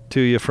vibes to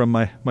you from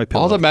my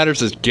pillow. All that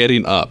matters is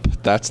getting up.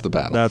 That's the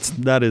battle.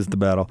 That is the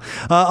battle.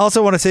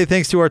 Also want to say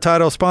thanks to our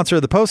title sponsor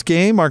of the post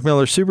game, Mark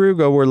Miller Subaru.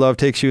 Go where love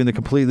takes you in the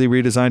completely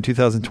redesigned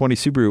 2020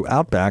 Subaru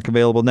Outback.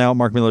 Available now at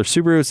Mark Miller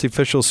Subaru. It's the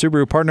official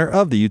Subaru partner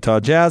of the Utah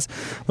Jazz.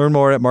 Learn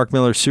more at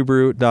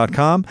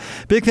markmillersubaru.com.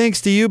 Big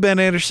thanks to you, Ben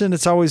Anderson.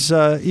 It's always,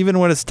 even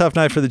when it's a tough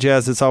night for the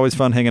Jazz, it's always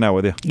fun hanging out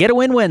with you. Get a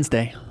win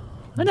Wednesday,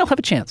 and they'll have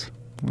a chance.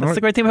 That's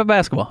the great thing about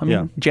basketball. I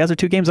mean, Jazz are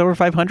 2 games over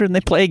 500, and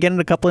they play again in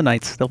a couple of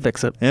nights. They'll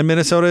fix it. And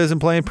Minnesota isn't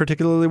playing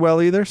particularly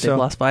well either. They've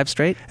lost 5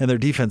 straight. And their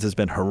defense has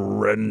been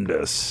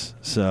horrendous.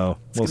 So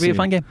it's going to be a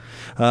fun game.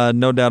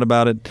 No doubt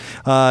about it.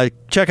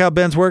 Check out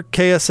Ben's work,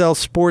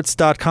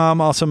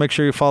 kslsports.com. Also, make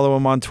sure you follow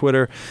him on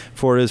Twitter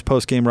for his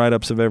post-game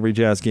write-ups of every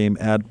Jazz game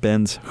at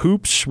Ben's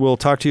Hoops. We'll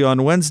talk to you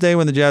on Wednesday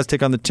when the Jazz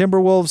take on the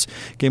Timberwolves.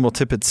 Game will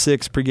tip at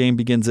 6. Pregame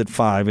begins at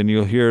 5, and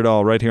you'll hear it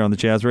all right here on the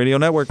Jazz Radio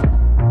Network.